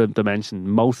 all the mention,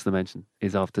 most of the mention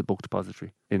is of the book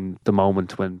depository. In the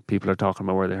moment when people are talking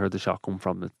about where they heard the shot come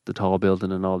from, the tall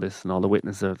building and all this, and all the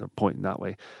witnesses are pointing that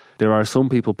way. There are some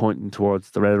people pointing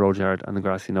towards the railroad yard and the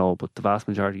Grassy Knoll, but the vast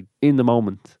majority in the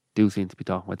moment do seem to be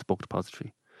talking about the book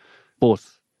depository. But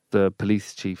the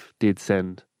police chief did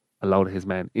send a load of his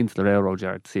men into the railroad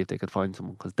yard to see if they could find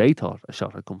someone, because they thought a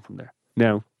shot had come from there.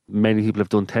 Now, many people have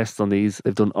done tests on these.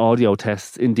 They've done audio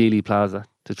tests in Dealey Plaza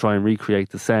to try and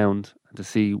recreate the sound and to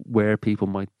see where people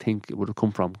might think it would have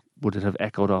come from. Would it have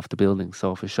echoed off the building?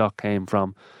 So if a shot came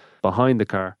from behind the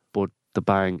car, but the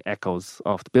bang echoes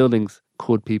off the buildings,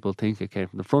 could people think it came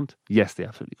from the front? Yes, they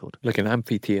absolutely could. Like an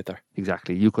amphitheatre.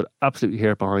 Exactly. You could absolutely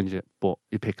hear it behind you, but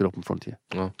you pick it up in front of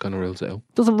you. Oh, kind of rules it out.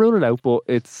 Doesn't rule it out, but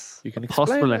it's you can a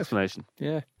possible it. explanation.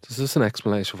 Yeah. This is an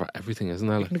explanation for everything, isn't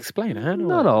it? You can explain it,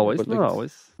 Not always, not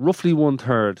always. Roughly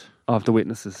 1/3 of the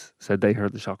witnesses said they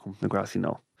heard the shot come from the Grassy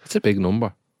Knoll. It's a big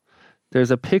number.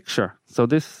 There's a picture. So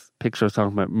this picture is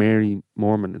talking about Mary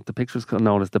Mormon. The picture is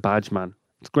known as the Badge Man.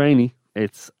 It's grainy.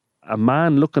 It's a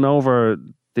man looking over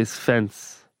this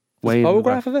fence. A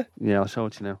photograph of it? Yeah, I'll show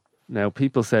it to you now. Now,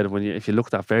 people said if you look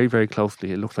at that very, very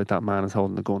closely, it looks like that man is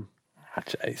holding a gun. Ah,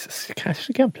 Jesus, you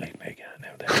can't blame me again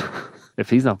now. If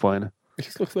he's not buying it. It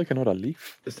just looks like another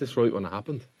leaf. Is this right when it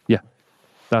happened? Yeah.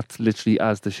 That's literally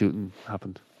as the shooting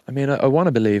happened. I mean, I want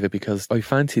to believe it because I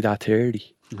fancy that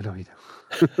theory. I know you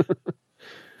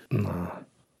do.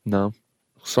 No.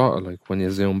 Sort of like when you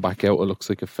zoom back out, it looks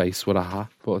like a face with a hat,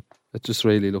 but it just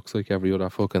really looks like every other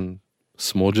fucking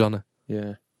smudge on it.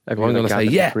 Yeah. I'm going to say,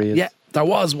 yeah, there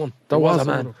was one. There was a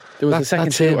man. There was a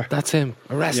second shooter. That's him.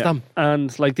 Arrest him.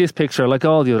 And like this picture, like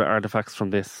all the other artifacts from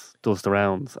this, does the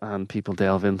rounds, and people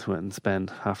delve into it and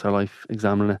spend half their life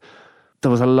examining it.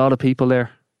 There was a lot of people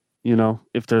there. You know,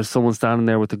 if there's someone standing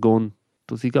there with a gun,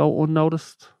 does he go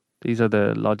unnoticed? These are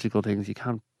the logical things. You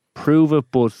can't prove it,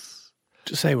 but...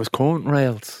 Just say it was curtain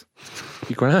rails.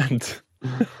 Be grand.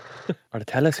 Or the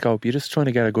telescope. You're just trying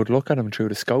to get a good look at him through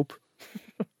the scope.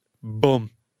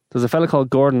 Boom. There's a fella called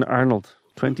Gordon Arnold,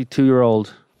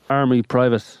 22-year-old army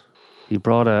private. He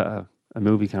brought a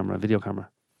movie camera, a video camera,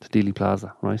 to Dealey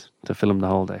Plaza, right, to film the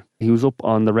whole day. He was up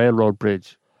on the railroad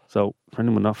bridge. So, for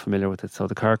anyone not familiar with it, so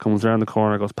the car comes around the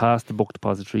corner, goes past the book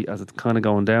depository as it's kind of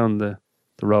going down the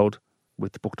road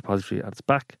with the book depository at its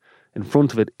back. In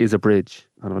front of it is a bridge,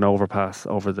 kind of an overpass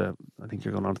over I think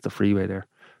you're going onto the freeway there.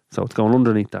 So it's going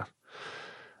underneath that.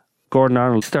 Gordon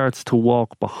Arnold starts to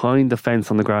walk behind the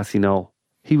fence on the Grassy Knoll.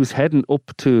 He was heading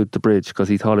up to the bridge because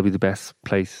he thought it'd be the best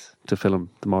place to film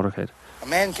the motorcade. A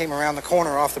man came around the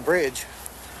corner off the bridge,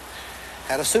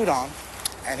 had a suit on,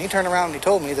 and he turned around and he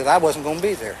told me that I wasn't going to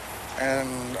be there.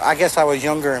 And I guess I was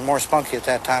younger and more spunky at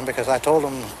that time because I told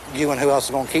him, you and who else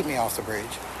is going to keep me off the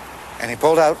bridge? And he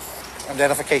pulled out an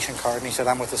identification card and he said,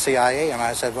 I'm with the CIA. And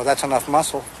I said, well, that's enough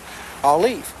muscle. I'll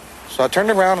leave. So I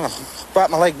turned around and I brought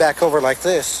my leg back over like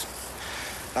this.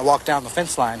 I walked down the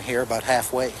fence line here about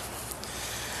halfway.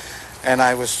 And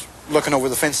I was looking over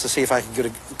the fence to see if I could get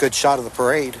a good shot of the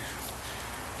parade.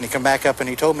 And he come back up and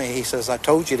he told me, he says, I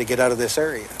told you to get out of this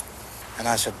area. And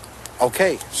I said,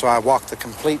 okay. So I walked the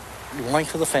complete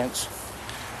length of the fence,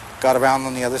 got around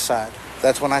on the other side.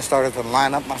 That's when I started to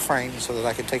line up my frame so that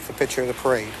I could take the picture of the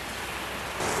parade.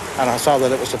 And I saw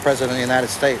that it was the President of the United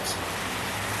States.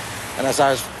 And as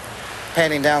I was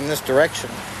panning down this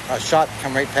direction, a shot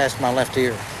come right past my left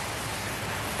ear.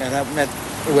 And that meant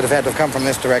it would have had to come from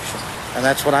this direction. And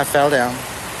that's when I fell down.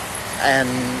 And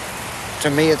to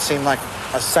me, it seemed like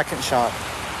a second shot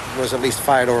was at least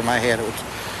fired over my head.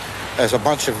 There's a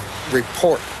bunch of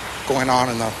report going on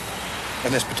in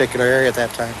this particular area at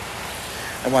that time.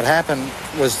 And what happened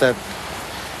was that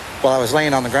while I was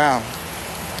laying on the ground,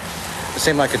 it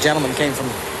seemed like a gentleman came from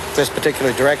this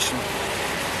particular direction.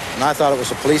 And I thought it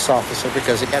was a police officer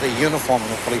because he had a uniform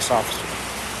of a police officer.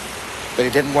 But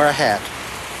he didn't wear a hat.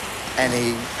 And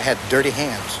he had dirty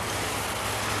hands.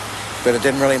 But it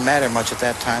didn't really matter much at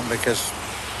that time because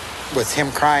with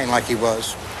him crying like he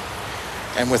was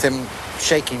and with him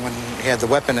shaking when he had the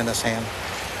weapon in his hand,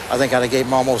 I think I'd have gave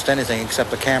him almost anything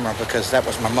except the camera because that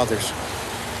was my mother's.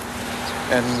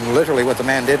 And literally what the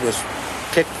man did was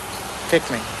kick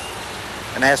me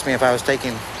and asked me if I was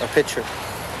taking a picture.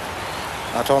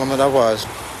 I told him that I was.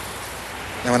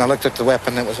 And when I looked at the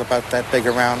weapon, it was about that big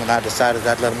around, and I decided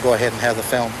I'd let him go ahead and have the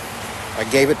film. I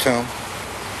gave it to him,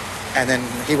 and then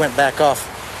he went back off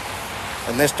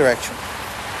in this direction.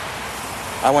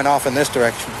 I went off in this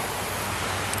direction.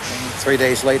 And 3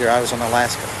 days later, I was in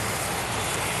Alaska.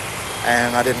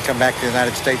 And I didn't come back to the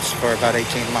United States for about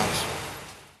 18 months.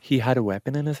 He had a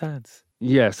weapon in his hands?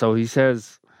 Yeah, so he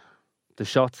says the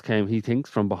shots came, he thinks,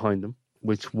 from behind him,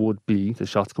 which would be the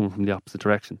shots coming from the opposite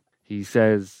direction. He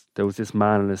says there was this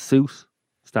man in a suit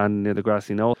standing near the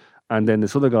Grassy Knoll, and then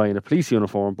this other guy in a police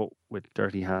uniform but with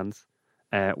dirty hands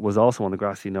was also on the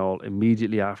Grassy Knoll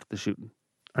immediately after the shooting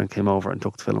and came over and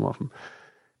took the film of him.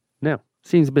 Now,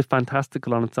 seems a bit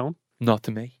fantastical on its own. Not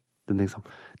to me. Didn't think so.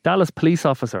 Dallas police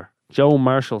officer Joe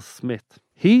Marshall Smith,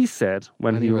 he said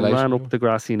when he ran up the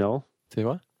Grassy Knoll... Say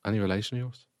what? Any relation of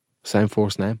yours? Same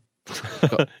first name?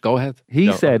 Go ahead.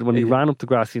 He said when he ran up the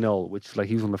Grassy Knoll, which like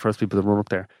he was one of the first people to run up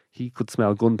there, he could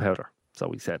smell gunpowder.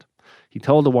 So he said. He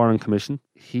told the Warren Commission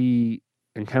he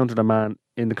encountered a man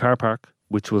in the car park,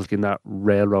 which was in that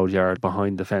railroad yard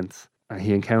behind the fence. And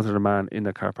he encountered a man in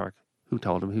the car park who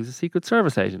told him he was a Secret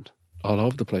Service agent. All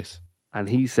over the place. And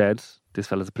he said, this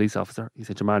fella's a police officer, he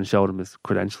said your man showed him his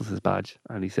credentials, his badge.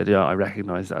 And he said, yeah, I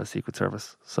recognise that as Secret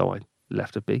Service. So I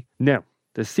left it be. Now,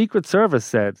 the Secret Service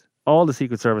said all the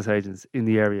Secret Service agents in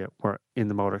the area were in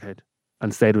the motorcade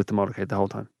and stayed with the motorcade the whole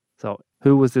time. So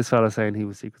who was this fella saying he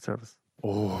was Secret Service?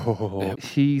 Oh.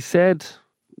 He said,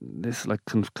 this like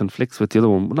conflicts with the other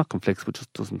one. Well, not conflicts, but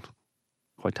just doesn't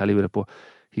quite tell you with it. But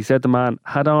he said the man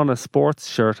had on a sports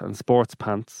shirt and sports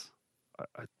pants.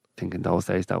 I think in those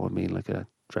days that would mean like a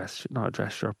dress, not a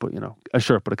dress shirt, but you know, a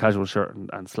shirt, but a casual shirt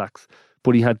and slacks.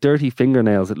 But he had dirty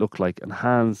fingernails, it looked like, and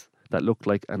hands that looked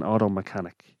like an auto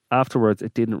mechanic. Afterwards,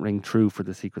 it didn't ring true for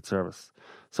the Secret Service.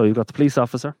 So you've got the police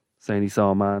officer saying he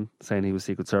saw a man, saying he was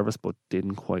Secret Service, but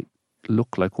didn't quite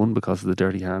look like one because of the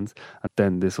dirty hands. And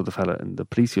then this other fella in the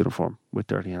police uniform with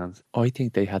dirty hands. I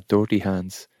think they had dirty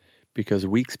hands because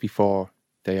weeks before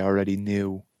they already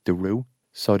knew the route.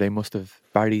 So they must have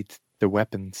buried the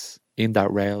weapons in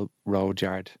that railroad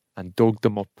yard and dug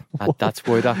them up. And that's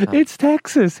why that happened. It's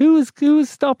Texas. Who is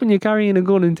stopping you carrying a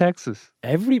gun in Texas?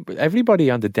 Everybody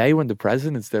on the day when the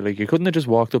president's there, like you couldn't have just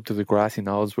walked up to the Grassy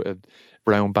Knolls with a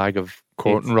brown bag of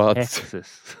curtain rods.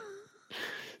 Texas.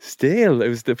 Still, it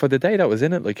was for the day that was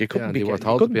in it. Like it couldn't be. They were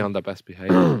told to be on their best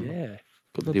behaviour. Yeah,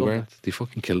 they weren't. They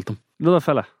fucking killed them. Another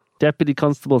fella, Deputy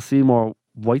Constable Seymour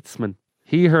Weitzman.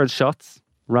 He heard shots,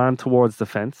 ran towards the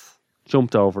fence,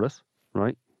 jumped over it.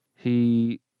 Right.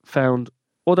 He found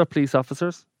other police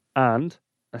officers and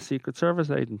a Secret Service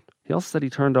agent. He also said he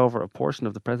turned over a portion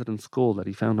of the president's skull that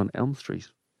he found on Elm Street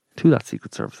to that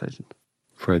Secret Service agent.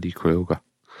 Freddy Krueger.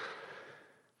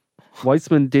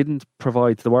 Weitzman didn't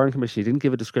provide to the Warren Commission, he didn't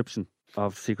give a description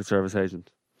of the Secret Service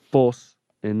agent. But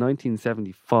in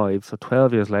 1975, so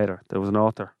 12 years later, there was an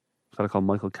author, a fellow called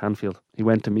Michael Canfield. He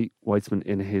went to meet Weitzman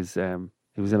in his,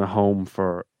 he was in a home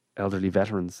for elderly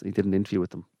veterans. He did an interview with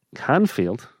them.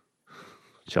 Canfield,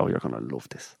 Joe, you're going to love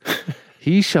this.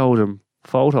 He showed him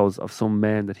photos of some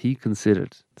men that he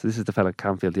considered, so this is the fellow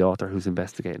Canfield, the author who's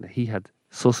investigating it. He had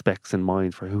suspects in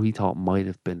mind for who he thought might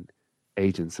have been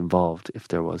agents involved if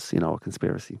there was, a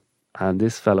conspiracy. And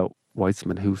this fellow,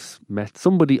 Weitzman, who's met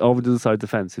somebody over the other side of the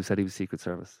fence who said he was Secret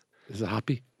Service. Is it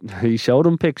happy? He showed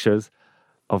him pictures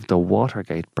of the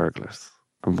Watergate burglars.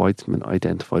 And Weitzman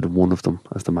identified one of them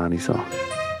as the man he saw.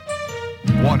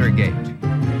 Watergate.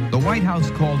 The White House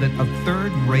called it a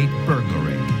third-rate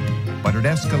burglary, but it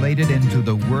escalated into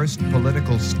the worst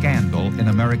political scandal in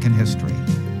American history.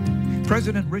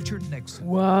 President Richard Nixon...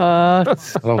 What?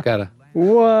 I don't get it.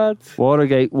 What?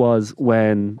 Watergate was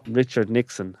when Richard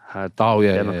Nixon had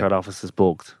Democrat offices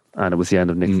bugged, and it was the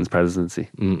end of Nixon's presidency.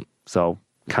 So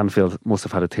Canfield must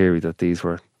have had a theory that these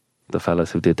were the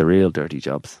fellas who did the real dirty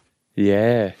jobs.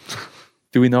 Yeah.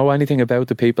 Do we know anything about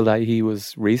the people that he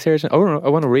was researching? Oh, I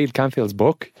want to read Canfield's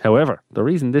book. However, the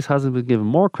reason this hasn't been given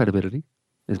more credibility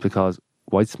is because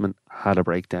Weitzman had a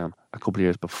breakdown a couple of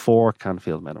years before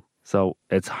Canfield met him. So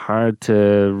it's hard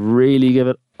to really give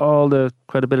it all the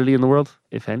credibility in the world,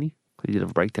 if any. He did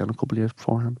have a breakdown a couple of years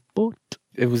beforehand. But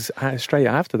it was straight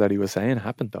after that he was saying it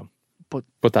happened though.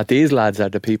 But that these lads are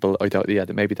the people, I thought,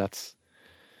 that maybe that's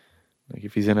like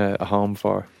if he's in a home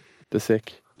for the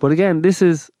sick. But again, this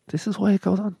is why it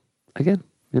goes on. Again,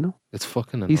 You know, It's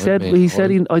fucking. he said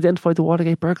he identified the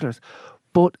Watergate burglars,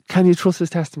 but can you trust his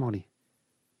testimony?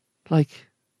 Like,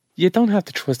 you don't have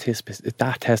to trust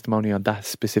that testimony on that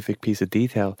specific piece of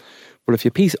detail, but if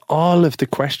you piece all of the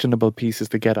questionable pieces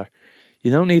together,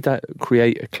 you don't need to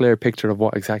create a clear picture of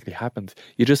what exactly happened.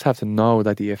 You just have to know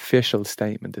that the official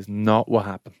statement is not what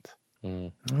happened. You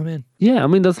know what I mean? Yeah, I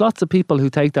mean, there's lots of people who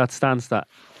take that stance that,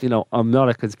 you know, I'm not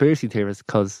a conspiracy theorist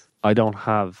because I don't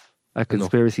have a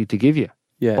conspiracy to give you.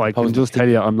 Yeah, but I can just tell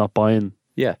you I'm not buying.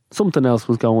 Yeah, something else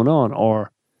was going on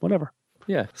or whatever.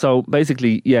 Yeah. So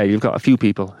basically, yeah, you've got a few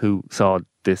people who saw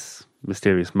this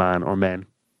mysterious man or men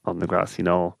on the Grassy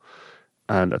Knoll,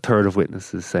 and a third of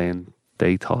witnesses saying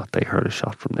they thought they heard a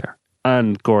shot from there.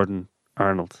 And Gordon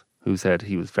Arnold, who said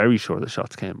he was very sure the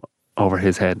shots came over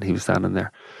his head and he was standing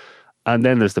there. And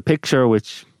then there's the picture,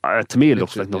 which to me it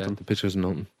looks like nothing. The picture's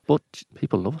nothing. But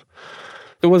people love it.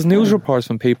 There was news reports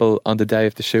from people on the day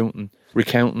of the shooting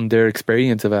recounting their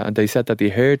experience of it, and they said that they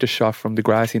heard the shot from the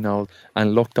Grassy Knoll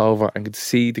and looked over and could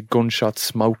see the gunshot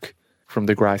smoke from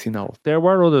the Grassy Knoll. There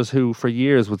were others who for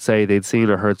years would say they'd seen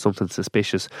or heard something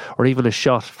suspicious, or even a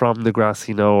shot from the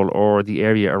Grassy Knoll or the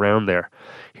area around there.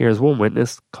 Here's one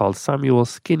witness called Samuel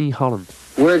Skinny Holland.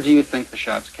 Where do you think the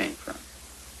shots came from?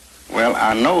 Well,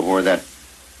 I know where that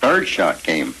third shot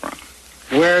came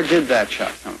from. Where did that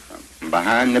shot come from?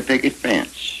 Behind the picket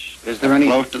fence. Is there any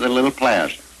close to the little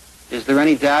plaza? Is there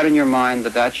any doubt in your mind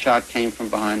that that shot came from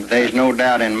behind the There's fence? no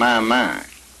doubt in my mind.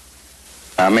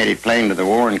 I made it plain to the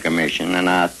Warren Commission, and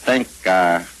I think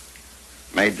I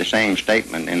made the same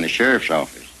statement in the sheriff's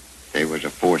office. There was a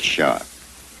fourth shot.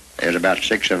 There's about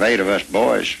 6 or 8 of us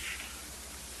boys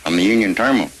from the Union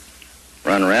Terminal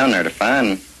run around there to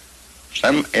find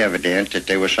some evidence that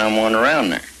there was someone around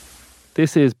there.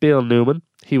 This is Bill Newman.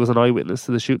 He was an eyewitness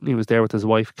to the shooting. He was there with his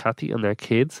wife, Kathy, and their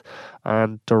kids.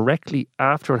 And directly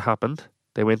after it happened,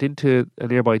 they went into a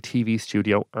nearby TV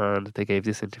studio and they gave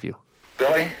this interview.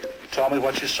 Billy, tell me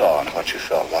what you saw and what you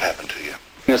felt. What happened to you?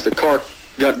 As the car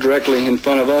got directly in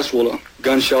front of us, well, a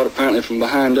gunshot apparently from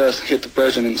behind us hit the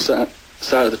president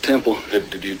side of the temple. Do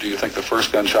you think the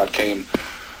first gunshot came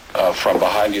from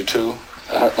behind you too?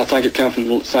 I think it came from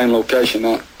the same location.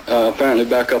 Apparently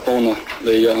back up on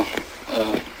the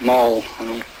mall. I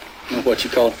don't know what you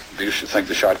call it. Do you think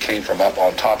the shot came from up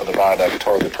on top of the viaduct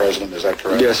toward the president? Is that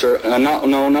correct? Yes, sir. Not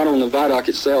on the viaduct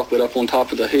itself, but up on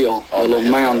top of the hill, a little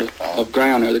mound of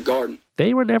ground there, the garden.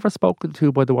 They were never spoken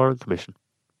to by the Warren Commission.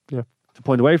 Yeah. To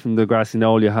point away from the Grassy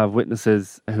Knoll, you have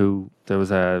witnesses who, there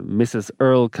was a Mrs.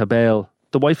 Earl Cabell,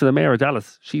 the wife of the mayor of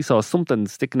Dallas. She saw something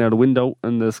sticking out a window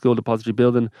in the school depository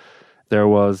building. There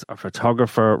was a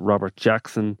photographer, Robert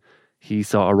Jackson. He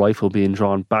saw a rifle being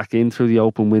drawn back in through the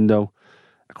open window.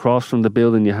 Across from the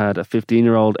building, you had a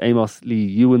 15-year-old Amos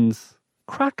Lee Ewens.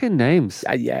 Cracking names.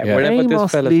 Yeah.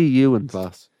 Amos Lee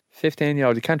Ewens.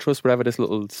 15-year-old. You can't trust whatever this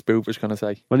little spoof is going to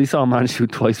say. Well, he saw a man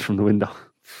shoot twice from the window.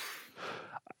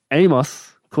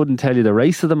 Amos couldn't tell you the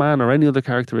race of the man or any other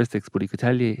characteristics, but he could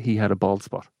tell you he had a bald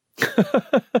spot.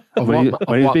 The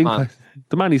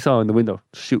man he saw in the window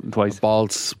shooting twice. A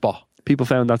bald spot. People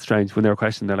found that strange when they were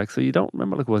questioned. They're like, so you don't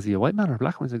remember, like, was he a white man or a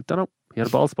black man? He's like, don't know. He had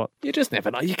a bald spot. You just never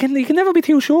know. You can never be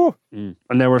too sure. And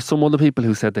there were some other people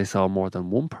who said they saw more than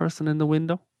one person in the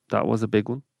window. That was a big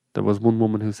one. There was one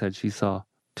woman who said she saw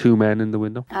 2 men in the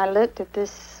window. I looked at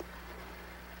this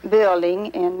building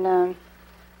and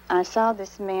I saw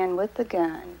this man with the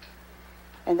gun,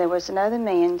 and there was another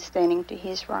man standing to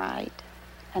his right,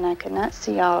 and I could not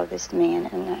see all of this man,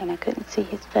 and I couldn't see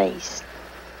his face.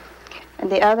 And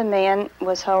the other man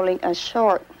was holding a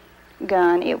short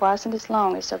gun. It wasn't as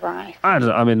long as a rifle.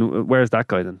 I mean, where's that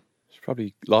guy then? He's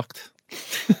probably locked.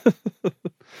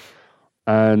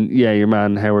 And yeah, your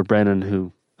man Howard Brennan,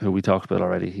 who we talked about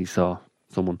already, he saw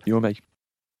someone. You and me.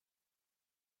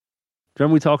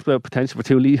 Remember we talked about potential for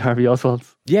 2 Lee Harvey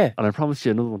Oswalds? Yeah. And I promised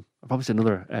you another one. I promised you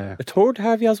another. A third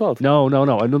Harvey Oswald? No.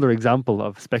 Another example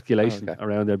of speculation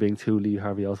around there being 2 Lee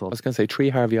Harvey Oswalds. I was going to say 3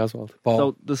 Harvey Oswald.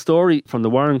 So the story from the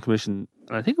Warren Commission,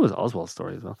 and I think it was Oswald's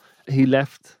story as well, he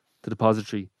left the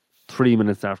depository 3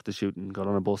 minutes after the shooting, got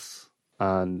on a bus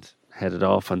and headed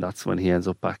off, and that's when he ends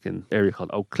up back in an area called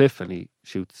Oak Cliff and he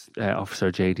shoots Officer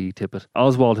J.D. Tippett.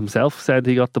 Oswald himself said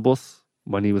he got the bus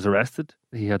when he was arrested.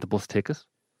 He had the bus ticket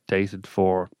dated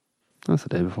for, that's the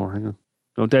day before, hang on.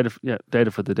 No,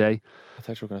 dated for the day. I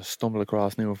thought you were going to stumble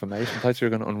across new information. I thought you were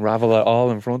going to unravel it all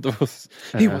in front of us.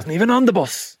 He wasn't even on the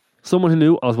bus. Someone who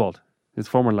knew Oswald, his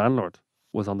former landlord,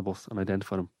 was on the bus and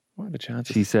identified him. What are the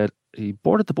chances? She said he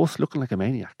boarded the bus looking like a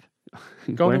maniac.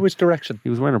 Going in which direction? He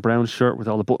was wearing a brown shirt with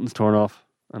all the buttons torn off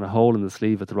and a hole in the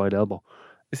sleeve at the right elbow.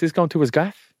 Is this going to his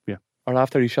gaff? Yeah. Or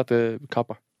after he shot the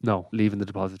copper? No, leaving the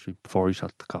depository before he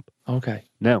shot the cop. Okay.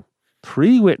 Now,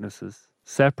 3 witnesses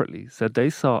separately said they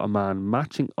saw a man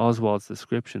matching Oswald's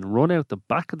description run out the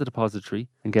back of the depository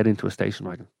and get into a station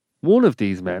wagon. One of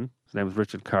these men, his name was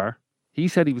Richard Carr, he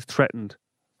said he was threatened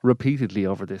repeatedly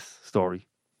over this story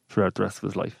throughout the rest of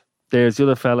his life. There's the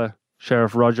other fella,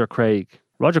 Sheriff Roger Craig.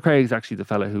 Roger Craig is actually the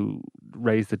fella who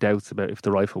raised the doubts about if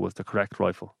the rifle was the correct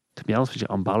rifle. To be honest with you,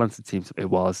 on balance, it seems it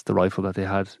was the rifle that they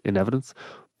had in evidence.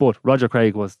 But Roger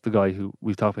Craig was the guy who,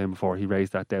 we've talked about him before, he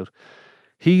raised that doubt.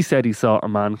 He said he saw a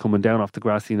man coming down off the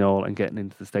Grassy Knoll and getting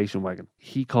into the station wagon.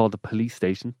 He called the police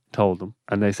station, told them,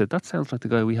 and they said, that sounds like the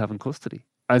guy we have in custody.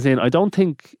 As in, I don't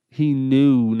think he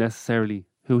knew necessarily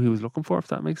who he was looking for, if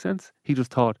that makes sense. He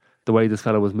just thought the way this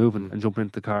fella was moving and jumping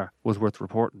into the car was worth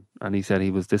reporting. And he said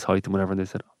he was this height and whatever. And they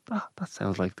said, that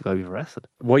sounds like the guy we've arrested.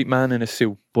 White man in a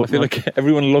suit. But I feel like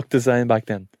everyone looked the same back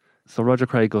then. So Roger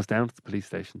Craig goes down to the police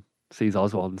station, sees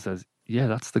Oswald and says, yeah,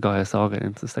 that's the guy I saw get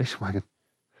into the station wagon.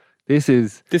 This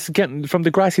is getting from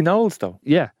the Grassy Knolls, though.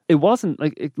 Yeah. It wasn't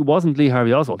Lee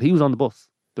Harvey Oswald. He was on the bus.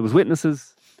 There was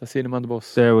witnesses. I seen him on the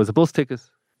bus. There was a bus ticket.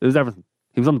 There was everything.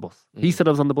 He was on the bus. He said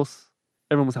I was on the bus.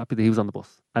 Everyone was happy that he was on the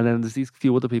bus. And then there's these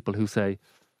few other people who say,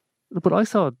 but I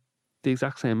saw the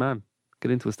exact same man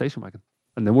get into a station wagon.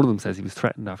 And then one of them says he was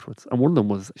threatened afterwards. And one of them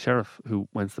was a sheriff who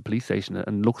went to the police station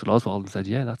and looked at Oswald and said,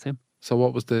 yeah, that's him. So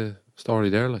what was the story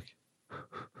there like?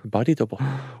 Body double.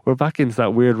 We're back into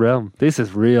that weird realm. This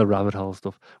is real rabbit hole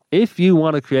stuff. If you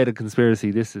want to create a conspiracy,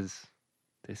 this is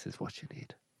what you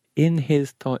need. In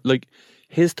his time,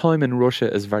 his time in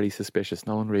Russia is very suspicious.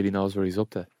 No one really knows where he's up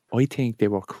to. I think they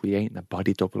were creating a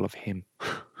body double of him.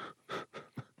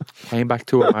 Came back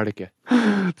to America.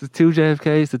 The 2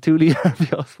 JFKs, the 2 Lee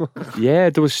Harvey Oswald. Yeah,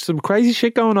 there was some crazy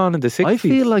shit going on in the 60s. I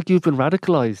feel like you've been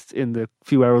radicalised in the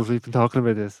few hours we've been talking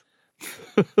about this.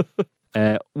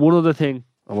 One other thing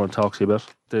I want to talk to you about,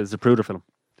 the Zapruder film.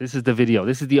 This is the video.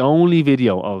 This is the only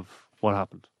video of what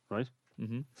happened, right?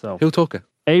 Mm-hmm. So who took it?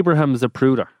 Abraham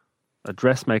Zapruder, a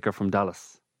dressmaker from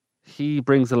Dallas. He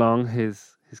brings along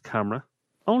his camera,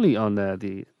 only on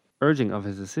the urging of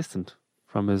his assistant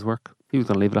from his work. He was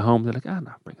going to leave it at home. They're like,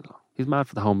 no, bring it along. He's mad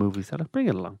for the home movie. He said, bring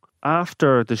it along.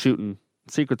 After the shooting,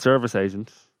 Secret Service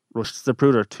agent rushed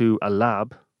Zapruder to a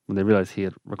lab. When they realised he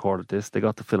had recorded this, they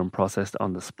got the film processed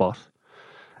on the spot.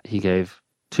 He gave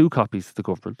 2 copies to the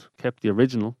government, kept the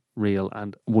original, real,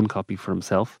 and 1 copy for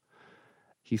himself.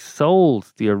 He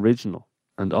sold the original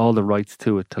and all the rights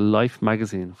to it to Life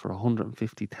magazine for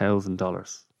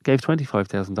 $150,000. Gave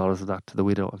 $25,000 of that to the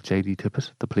widow of J.D.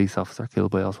 Tippett, the police officer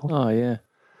killed by Oswald. Oh, yeah.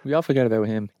 We all forget about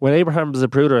him. When Abraham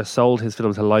Zapruder sold his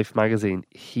film to Life magazine,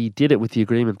 he did it with the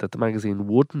agreement that the magazine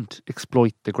wouldn't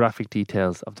exploit the graphic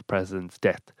details of the president's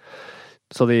death.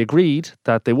 So they agreed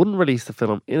that they wouldn't release the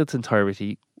film in its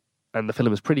entirety, and the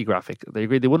film is pretty graphic. They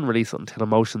agreed they wouldn't release it until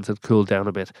emotions had cooled down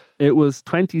a bit. It was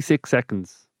 26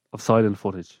 seconds of silent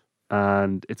footage,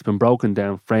 and it's been broken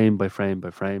down frame by frame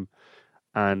by frame,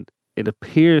 and it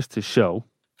appears to show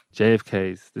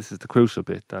JFK's, this is the crucial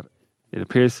bit, that it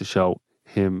appears to show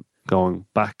him going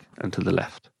back and to the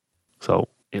left. So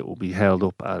it will be held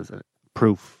up as a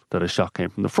proof that a shot came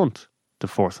from the front to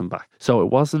force him back. So it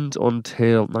wasn't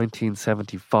until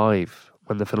 1975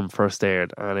 when the film first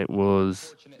aired, and it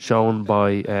was shown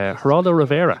by Geraldo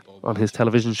Rivera on his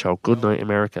television show Good Night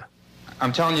America.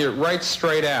 I'm telling you right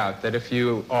straight out that if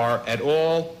you are at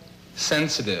all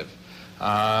sensitive,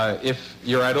 if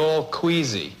you're at all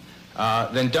queasy,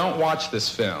 then don't watch this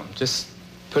film. Just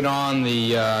put on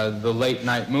the late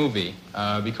night movie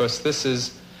because this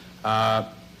is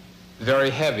very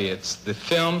heavy. It's the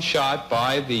film shot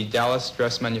by the Dallas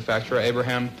dress manufacturer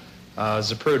Abraham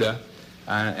Zapruder,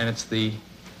 and it's the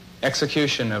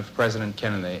execution of President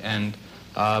Kennedy. And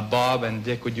Bob and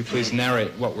Dick, would you please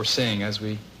narrate what we're seeing as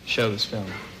we show this film?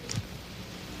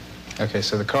 Okay,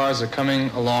 so the cars are coming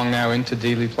along now into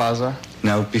Dealey Plaza.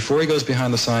 Now, before he goes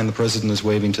behind the sign, the president is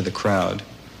waving to the crowd.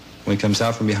 When he comes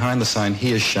out from behind the sign,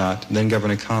 he is shot. Then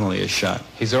Governor Connolly is shot.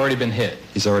 He's already been hit.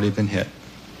 He's already been hit.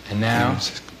 And now?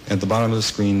 At the bottom of the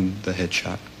screen, the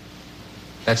headshot.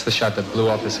 That's the shot that blew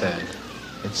off his head.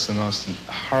 It's the most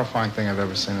horrifying thing I've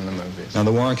ever seen in the movies. Now,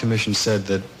 the Warren Commission said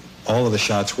that all of the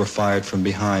shots were fired from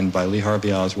behind by Lee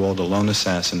Harvey Oswald, a lone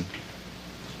assassin,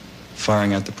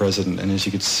 firing at the president. And as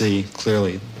you could see,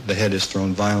 clearly, the head is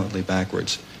thrown violently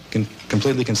backwards,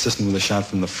 completely consistent with a shot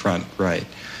from the front, right.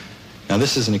 Now,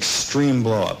 this is an extreme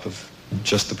blow-up of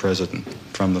just the president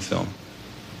from the film.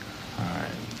 All right.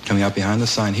 Coming out behind the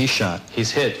sign, he's shot.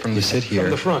 He's hit from He's hit here.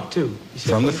 From the front, too.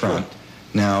 From the front.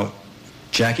 Now,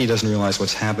 Jackie doesn't realize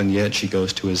what's happened yet. She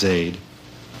goes to his aid.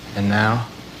 And now?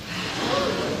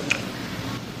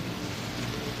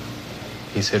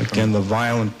 he's hit from. Again, the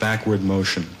violent backward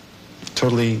motion,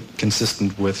 totally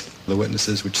consistent with the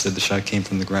witnesses which said the shot came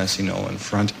from the grassy knoll in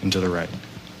front and to the right.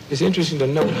 It's interesting to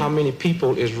note how many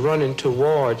people is running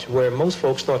towards where most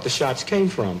folks thought the shots came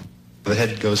from. The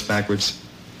head goes backwards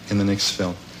in the next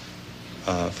film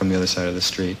from the other side of the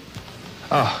street.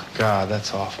 Oh, God,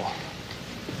 that's awful.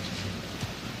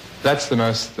 That's the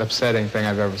most upsetting thing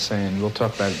I've ever seen. We'll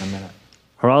talk about it in a minute.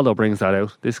 Geraldo brings that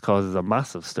out. This causes a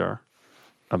massive stir.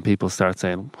 And people start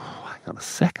saying, oh, hang on a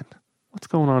second. What's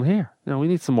going on here? You know, we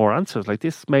need some more answers. Like,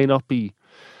 this may not be...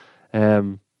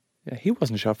 Yeah, he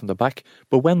wasn't shot from the back.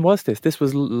 But when was this? This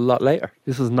was a lot later.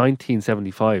 This was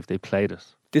 1975. They played it.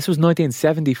 This was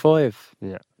 1975.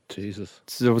 Yeah. Jesus.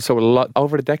 So a lot,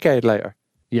 over a decade later.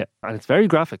 Yeah, and it's very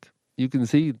graphic. You can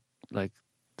see, like,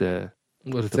 the...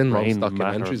 Well, it's the in most brain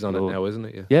documentaries matter on it flow. now, isn't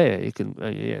it? Yeah, you can.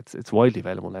 It's widely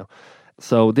available now.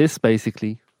 So this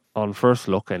basically, on first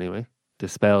look anyway,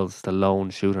 dispels the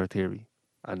lone shooter theory,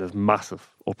 and there's massive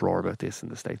uproar about this in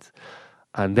the States.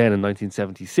 And then in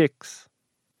 1976,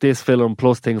 this film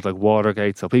plus things like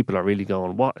Watergate, so people are really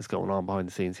going, what is going on behind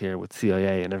the scenes here with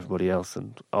CIA and everybody else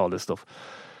and all this stuff.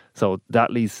 So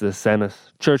that leads to the Senate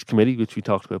Church Committee, which we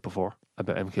talked about before,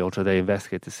 about MKUltra. They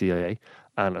investigate the CIA,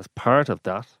 and as part of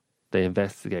that, they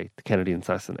investigate the Kennedy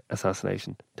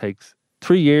assassination. Takes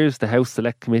 3 years, the House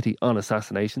Select Committee on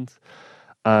Assassinations.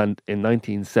 And in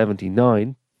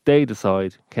 1979, they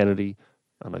decide Kennedy,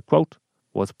 and I quote,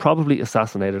 was probably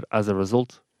assassinated as a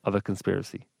result of a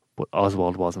conspiracy. But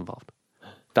Oswald was involved.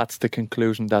 That's the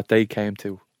conclusion that they came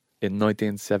to in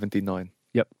 1979.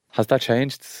 Yep. Has that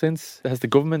changed since? Has the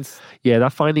government's... Yeah,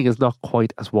 that finding is not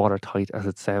quite as watertight as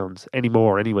it sounds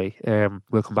anymore anyway.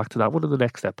 We'll come back to that one in the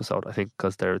next episode, I think,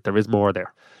 because there is more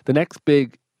there. The next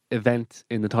big event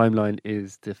in the timeline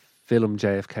is the film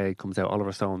JFK comes out.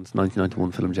 Oliver Stone's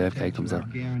 1991 film JFK comes out.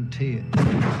 Guarantee it.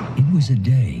 It was a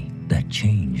day that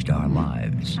changed our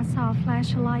lives. I saw a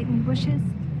flash of light in the bushes,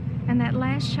 and that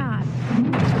last shot.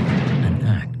 An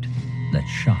act that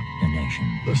shocked a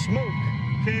nation. The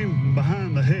smoke came from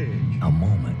behind the hedge. A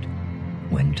moment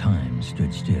when time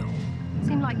stood still.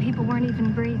 Seemed like people weren't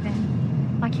even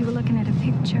breathing, like you were looking at a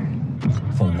picture.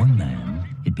 For one man,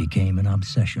 it became an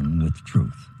obsession with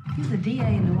truth. You're the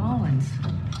DA in New Orleans.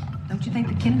 Don't you think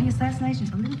the Kennedy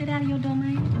assassination's a little bit out of your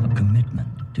domain? A commitment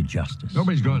to justice.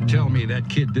 Nobody's going to tell me that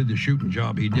kid did the shooting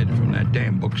job he did from that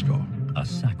damn bookstore. A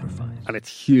sacrifice. And it's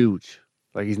huge.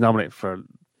 Like, he's nominated for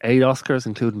 8 Oscars,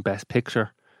 including Best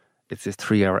Picture. It's this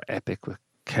 3-hour epic with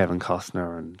Kevin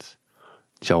Costner and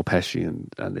Joe Pesci,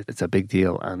 and it's a big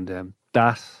deal. And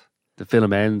the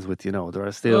film ends with, you know, there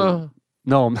are still...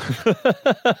 No,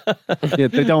 yeah,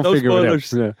 they don't No figure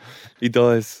spoilers. it out. Yeah. He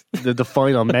dies. The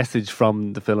final message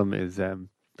from the film is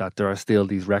that there are still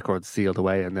these records sealed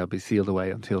away, and they'll be sealed away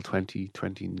until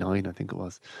 2029, I think it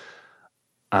was.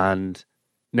 And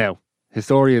now,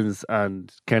 historians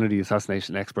and Kennedy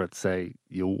assassination experts say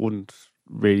you wouldn't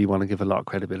really want to give a lot of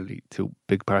credibility to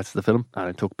big parts of the film, and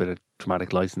it took a bit of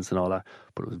dramatic license and all that,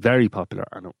 but it was very popular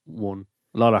and it won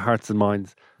a lot of hearts and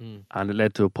minds, and it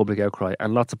led to a public outcry,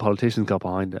 and lots of politicians got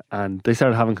behind it, and they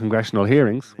started having congressional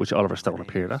hearings, which Oliver Stone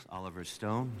appeared at. Oliver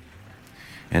Stone,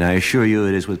 and I assure you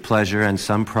it is with pleasure and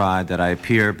some pride that I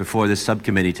appear before this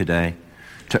subcommittee today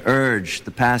to urge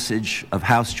the passage of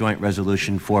House Joint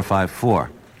Resolution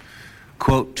 454,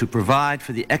 quote, to provide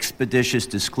for the expeditious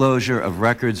disclosure of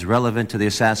records relevant to the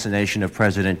assassination of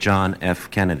President John F.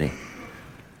 Kennedy.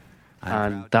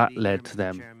 And that led to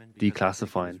them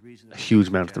declassifying a huge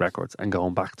amount of the records and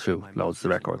going back through loads of the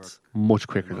records much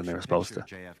quicker than they were supposed to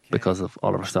because of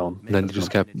Oliver Stone. And then they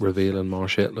just kept revealing more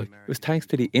shit. Like, it was thanks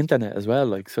to the internet as well.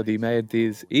 Like, so they made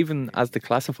these, even as the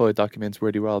classified documents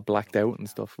where they were all blacked out and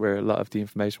stuff, where a lot of the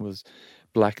information was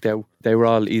blacked out, they were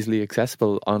all easily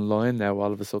accessible online now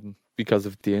all of a sudden because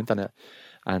of the internet.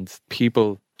 And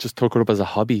people just took it up as a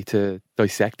hobby to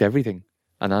dissect everything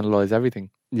and analyse everything.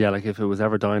 Yeah, like if it was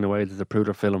ever dying away, there's a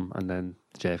Pruder film and then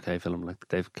the JFK film, like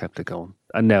they've kept it going.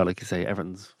 And now, like you say,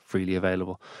 everything's freely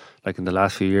available. Like in the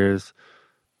last few years,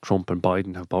 Trump and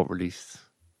Biden have both released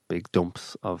big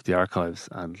dumps of the archives,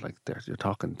 and like you're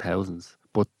talking thousands.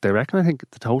 But they reckon, I think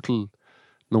the total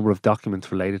number of documents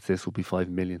related to this will be 5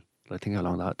 million. I think how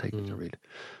long that'll take to read.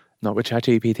 Not with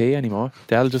ChatGPT anymore.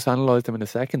 They'll just analyse them in a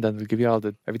second and they'll give you all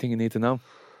everything you need to know.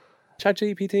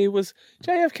 ChatGPT was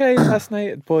JFK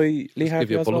assassinated by Lee Harvey Oswald.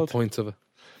 Give you bullet points of it.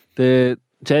 The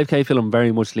JFK film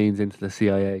very much leans into the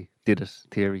CIA did it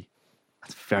theory.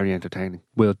 It's very entertaining.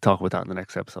 We'll talk about that in the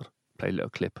next episode. Play a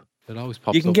little clip. It always pops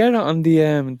up. You can get it on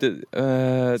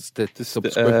the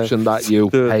subscription that you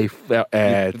pay for.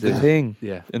 The thing.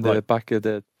 Yeah. In the back of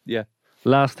the... Yeah.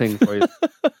 Last thing for you.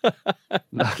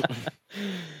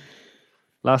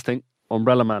 Last thing,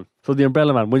 Umbrella Man. So the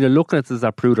Umbrella Man, when you're looking at the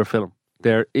Zapruder film,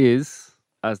 there is,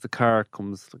 as the car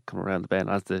comes around the bend,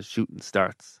 as the shooting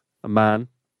starts, a man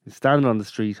is standing on the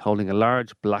street holding a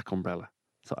large black umbrella.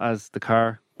 So as the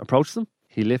car approaches him,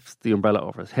 he lifts the umbrella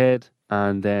over his head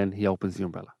and then he opens the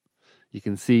umbrella. You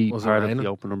can see part of the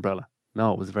open umbrella.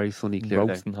 No, it was a very sunny, clear day.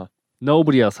 Roasting hot.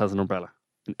 Nobody else has an umbrella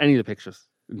in any of the pictures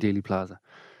in Dealey Plaza.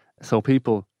 So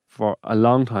people for a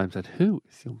long time said, who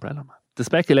is the Umbrella Man? The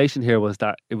speculation here was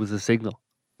that it was a signal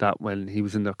that when he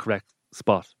was in the correct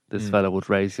spot, this fella would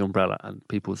raise the umbrella and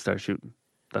people would start shooting.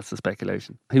 That's the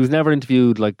speculation. He was never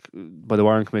interviewed like by the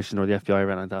Warren Commission or the FBI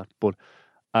or anything like that. But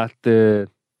at the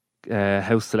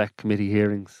House Select Committee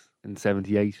hearings in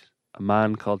 1978, a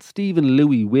man called Stephen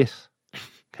Louis Witt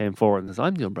came forward and says,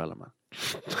 I'm the Umbrella Man.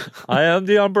 I am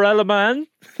the Umbrella Man.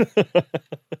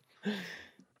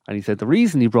 And he said the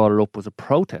reason he brought it up was a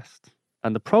protest.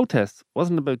 And the protest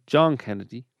wasn't about John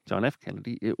F.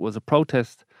 Kennedy. It was a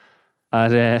protest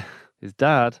at his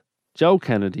dad, Joe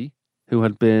Kennedy, who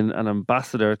had been an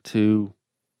ambassador to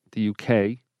the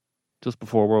UK just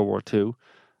before World War II.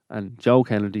 And Joe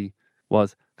Kennedy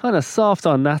was kind of soft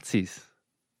on Nazis.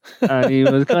 And he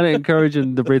was kind of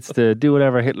encouraging the Brits to do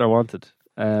whatever Hitler wanted.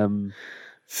 Joe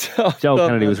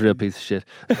Kennedy was a real piece of shit.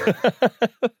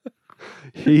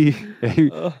 He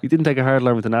didn't take a hard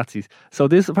line with the Nazis. So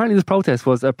this protest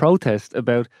was a protest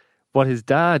about what his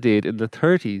dad did in the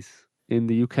 1930s in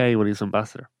the UK when he was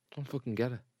ambassador. Don't fucking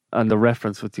get it. And the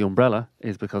reference with the umbrella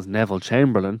is because Neville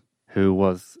Chamberlain, who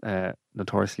was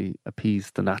notoriously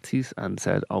appeased the Nazis and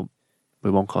said, "Oh,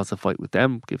 we won't cause a fight with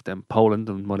them. Give them Poland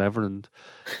and whatever, and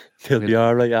they'll be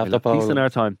all right after Poland." Peace in our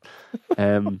time.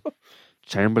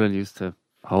 Chamberlain used to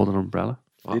hold an umbrella.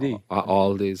 Did he? At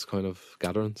all these kind of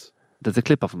gatherings. There's a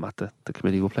clip of him at the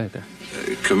committee. We'll play it there.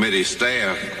 Committee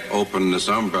staff opened this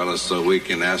umbrella so we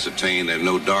can ascertain there's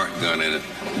no dart gun in it.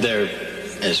 They're,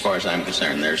 as far as I'm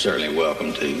concerned, they're certainly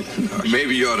welcome to.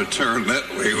 Maybe you ought to turn that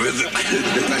way with it.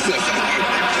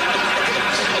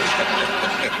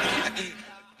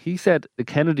 He said the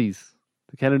Kennedys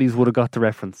would have got the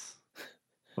reference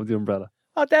of the umbrella.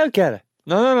 Oh, they'll get it.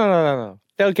 No.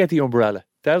 They'll get the umbrella.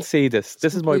 They'll see this.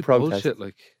 This is my protest. Bullshit,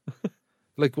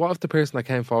 like, what if the person that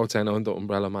came forward saying, "I'm the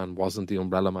Umbrella Man," wasn't the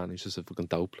Umbrella Man? He's just a fucking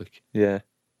dope, like. Yeah.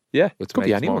 Which could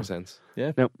be makes anyone. more sense.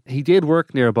 Yeah. Now, he did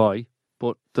work nearby,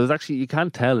 but there's actually, you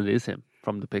can't tell it is him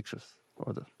from the pictures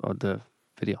or the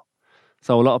video.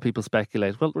 So a lot of people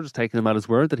speculate, well, we're just taking him at his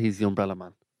word that he's the Umbrella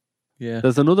Man. Yeah.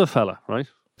 There's another fella, right?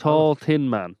 Tall, thin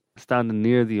man standing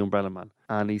near the Umbrella Man,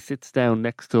 and he sits down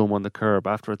next to him on the curb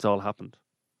after it's all happened.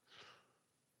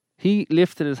 He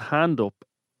lifted his hand up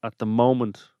at the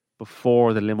moment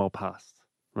before the limo passed,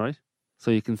 right?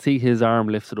 So you can see his arm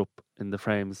lifted up in the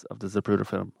frames of the Zapruder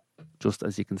film, just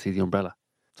as you can see the umbrella.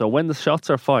 So when the shots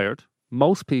are fired,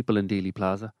 most people in Dealey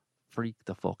Plaza freak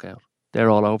the fuck out. They're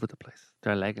all over the place.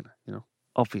 They're legging it, you know.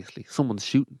 Obviously, someone's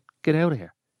shooting. Get out of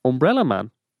here. Umbrella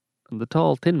Man and the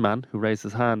tall, thin man who raised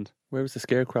his hand. Where was the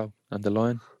scarecrow and the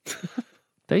lion?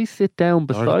 They sit down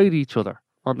beside each other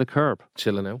on the curb.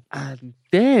 Chilling out. And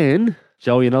then,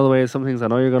 Joe, you know the way some things I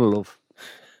know you're going to love.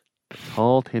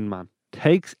 Tall, thin man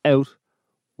takes out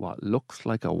what looks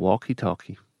like a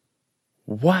walkie-talkie.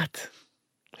 What?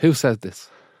 Who said this?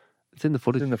 It's in the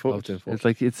footage. It's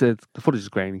like the footage is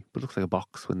grainy, but it looks like a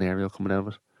box with an aerial coming out of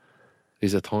it.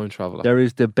 He's a time traveller. There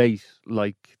is debate,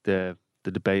 like the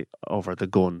debate over the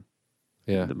gun.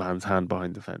 Yeah. The man's hand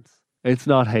behind the fence. It's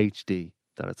not HD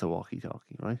that it's a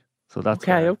walkie-talkie, right? So that's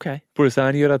okay. But is there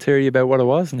any other theory about what it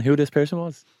was and who this person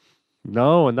was?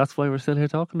 No, and that's why we're still here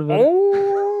talking about it.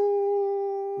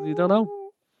 You don't know.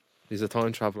 He's a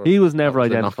time traveller. He was never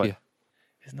identified.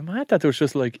 Isn't it mad that there was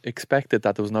just like expected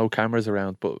that there was no cameras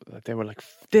around, but they were like,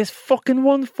 this fucking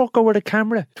one fucker with a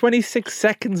camera. 26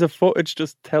 seconds of footage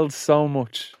just tells so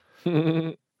much.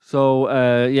 So,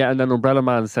 and then Umbrella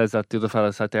Man says that the other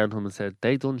fella sat down to him and said,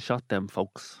 they done shot them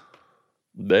folks.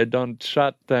 They done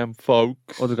shot them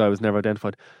folks. Other guy was never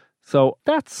identified. So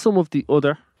that's some of the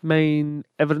other main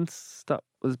evidence that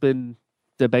has been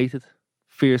debated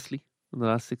fiercely in the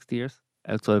last 60 years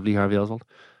outside of Lee Harvey Oswald.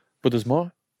 But there's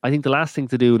more. I think the last thing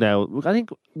to do now, I think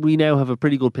we now have a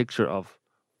pretty good picture of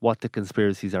what the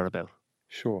conspiracies are about.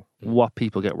 Sure. What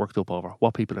people get worked up over,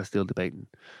 what people are still debating.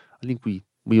 I think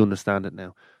we understand it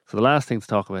now. So the last thing to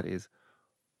talk about is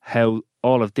how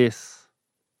all of this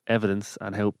evidence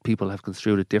and how people have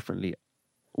construed it differently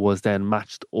was then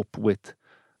matched up with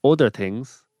other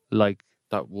things like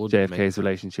JFK's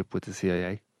relationship with the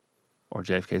CIA or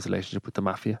JFK's relationship with the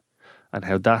mafia, and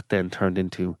how that then turned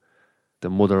into the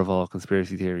mother of all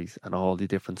conspiracy theories and all the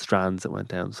different strands that went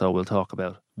down. So we'll talk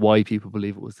about why people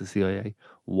believe it was the CIA,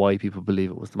 why people believe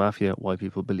it was the mafia, why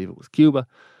people believe it was Cuba,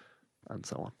 and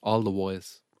so on. All the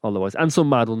whys. All the whys. And some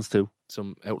mad ones too.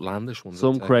 Some outlandish ones.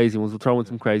 Some crazy ones. We'll throw in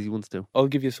some crazy ones too. I'll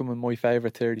give you some of my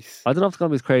favourite theories. I don't know if it's going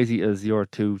to be as crazy as your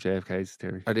two JFK's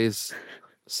theory. It is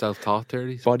self-taught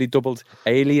theories. Body doubles,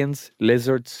 aliens,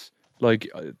 lizards. Like,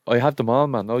 I have them all,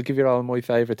 man. I'll give you all my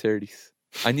favourite theories.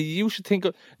 And you should think,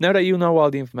 now that you know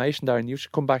all the information, Darren, you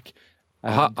should come back.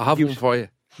 I have one for you.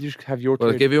 You should have your Well,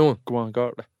 theory. I'll give you one. Go on,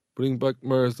 go. Bring back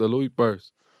Mars, the light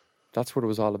bars. That's what it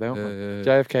was all about, man.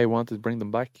 Yeah. JFK wanted to bring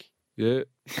them back. Yeah.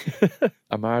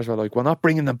 And Mars were like, we're not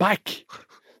bringing them back.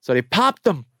 So they popped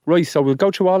them. Right, so we'll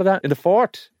go through all of that in the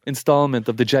 4th installment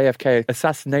of the JFK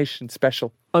assassination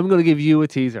special. I'm going to give you a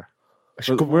teaser.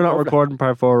 We're not recording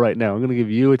part 4 right now. I'm going to give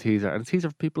you a teaser. And a teaser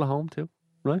for people at home too,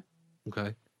 right?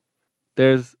 Okay.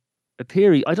 There's a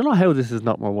theory. I don't know how this is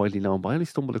not more widely known, but I only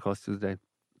stumbled across it today.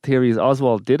 Theory is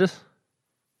Oswald did it,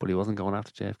 but he wasn't going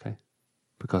after JFK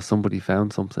because somebody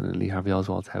found something in Lee Harvey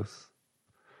Oswald's house.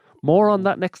 More on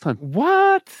that next time.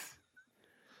 What?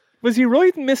 Was he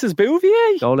riding Mrs.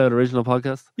 Bouvier? Go Loud Original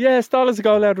Podcast. Yeah, Stala's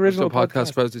Go Loud Original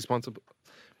podcast. Proudly sponsored.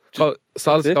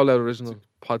 Stala's Go Loud Original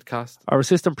Podcast. Our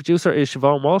assistant producer is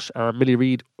Siobhan Walsh, and Millie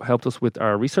Reid helped us with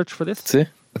our research for this.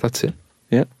 That's it.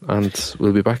 Yeah. And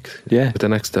we'll be back with the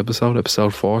next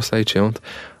episode 4. Stay tuned.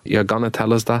 You're going to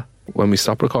tell us that when we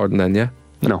stop recording then, yeah?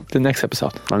 No. The next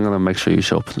episode. I'm going to make sure you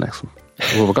show up for the next one.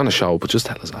 Well, we're going to show, but just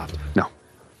tell us after. No.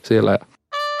 See you later.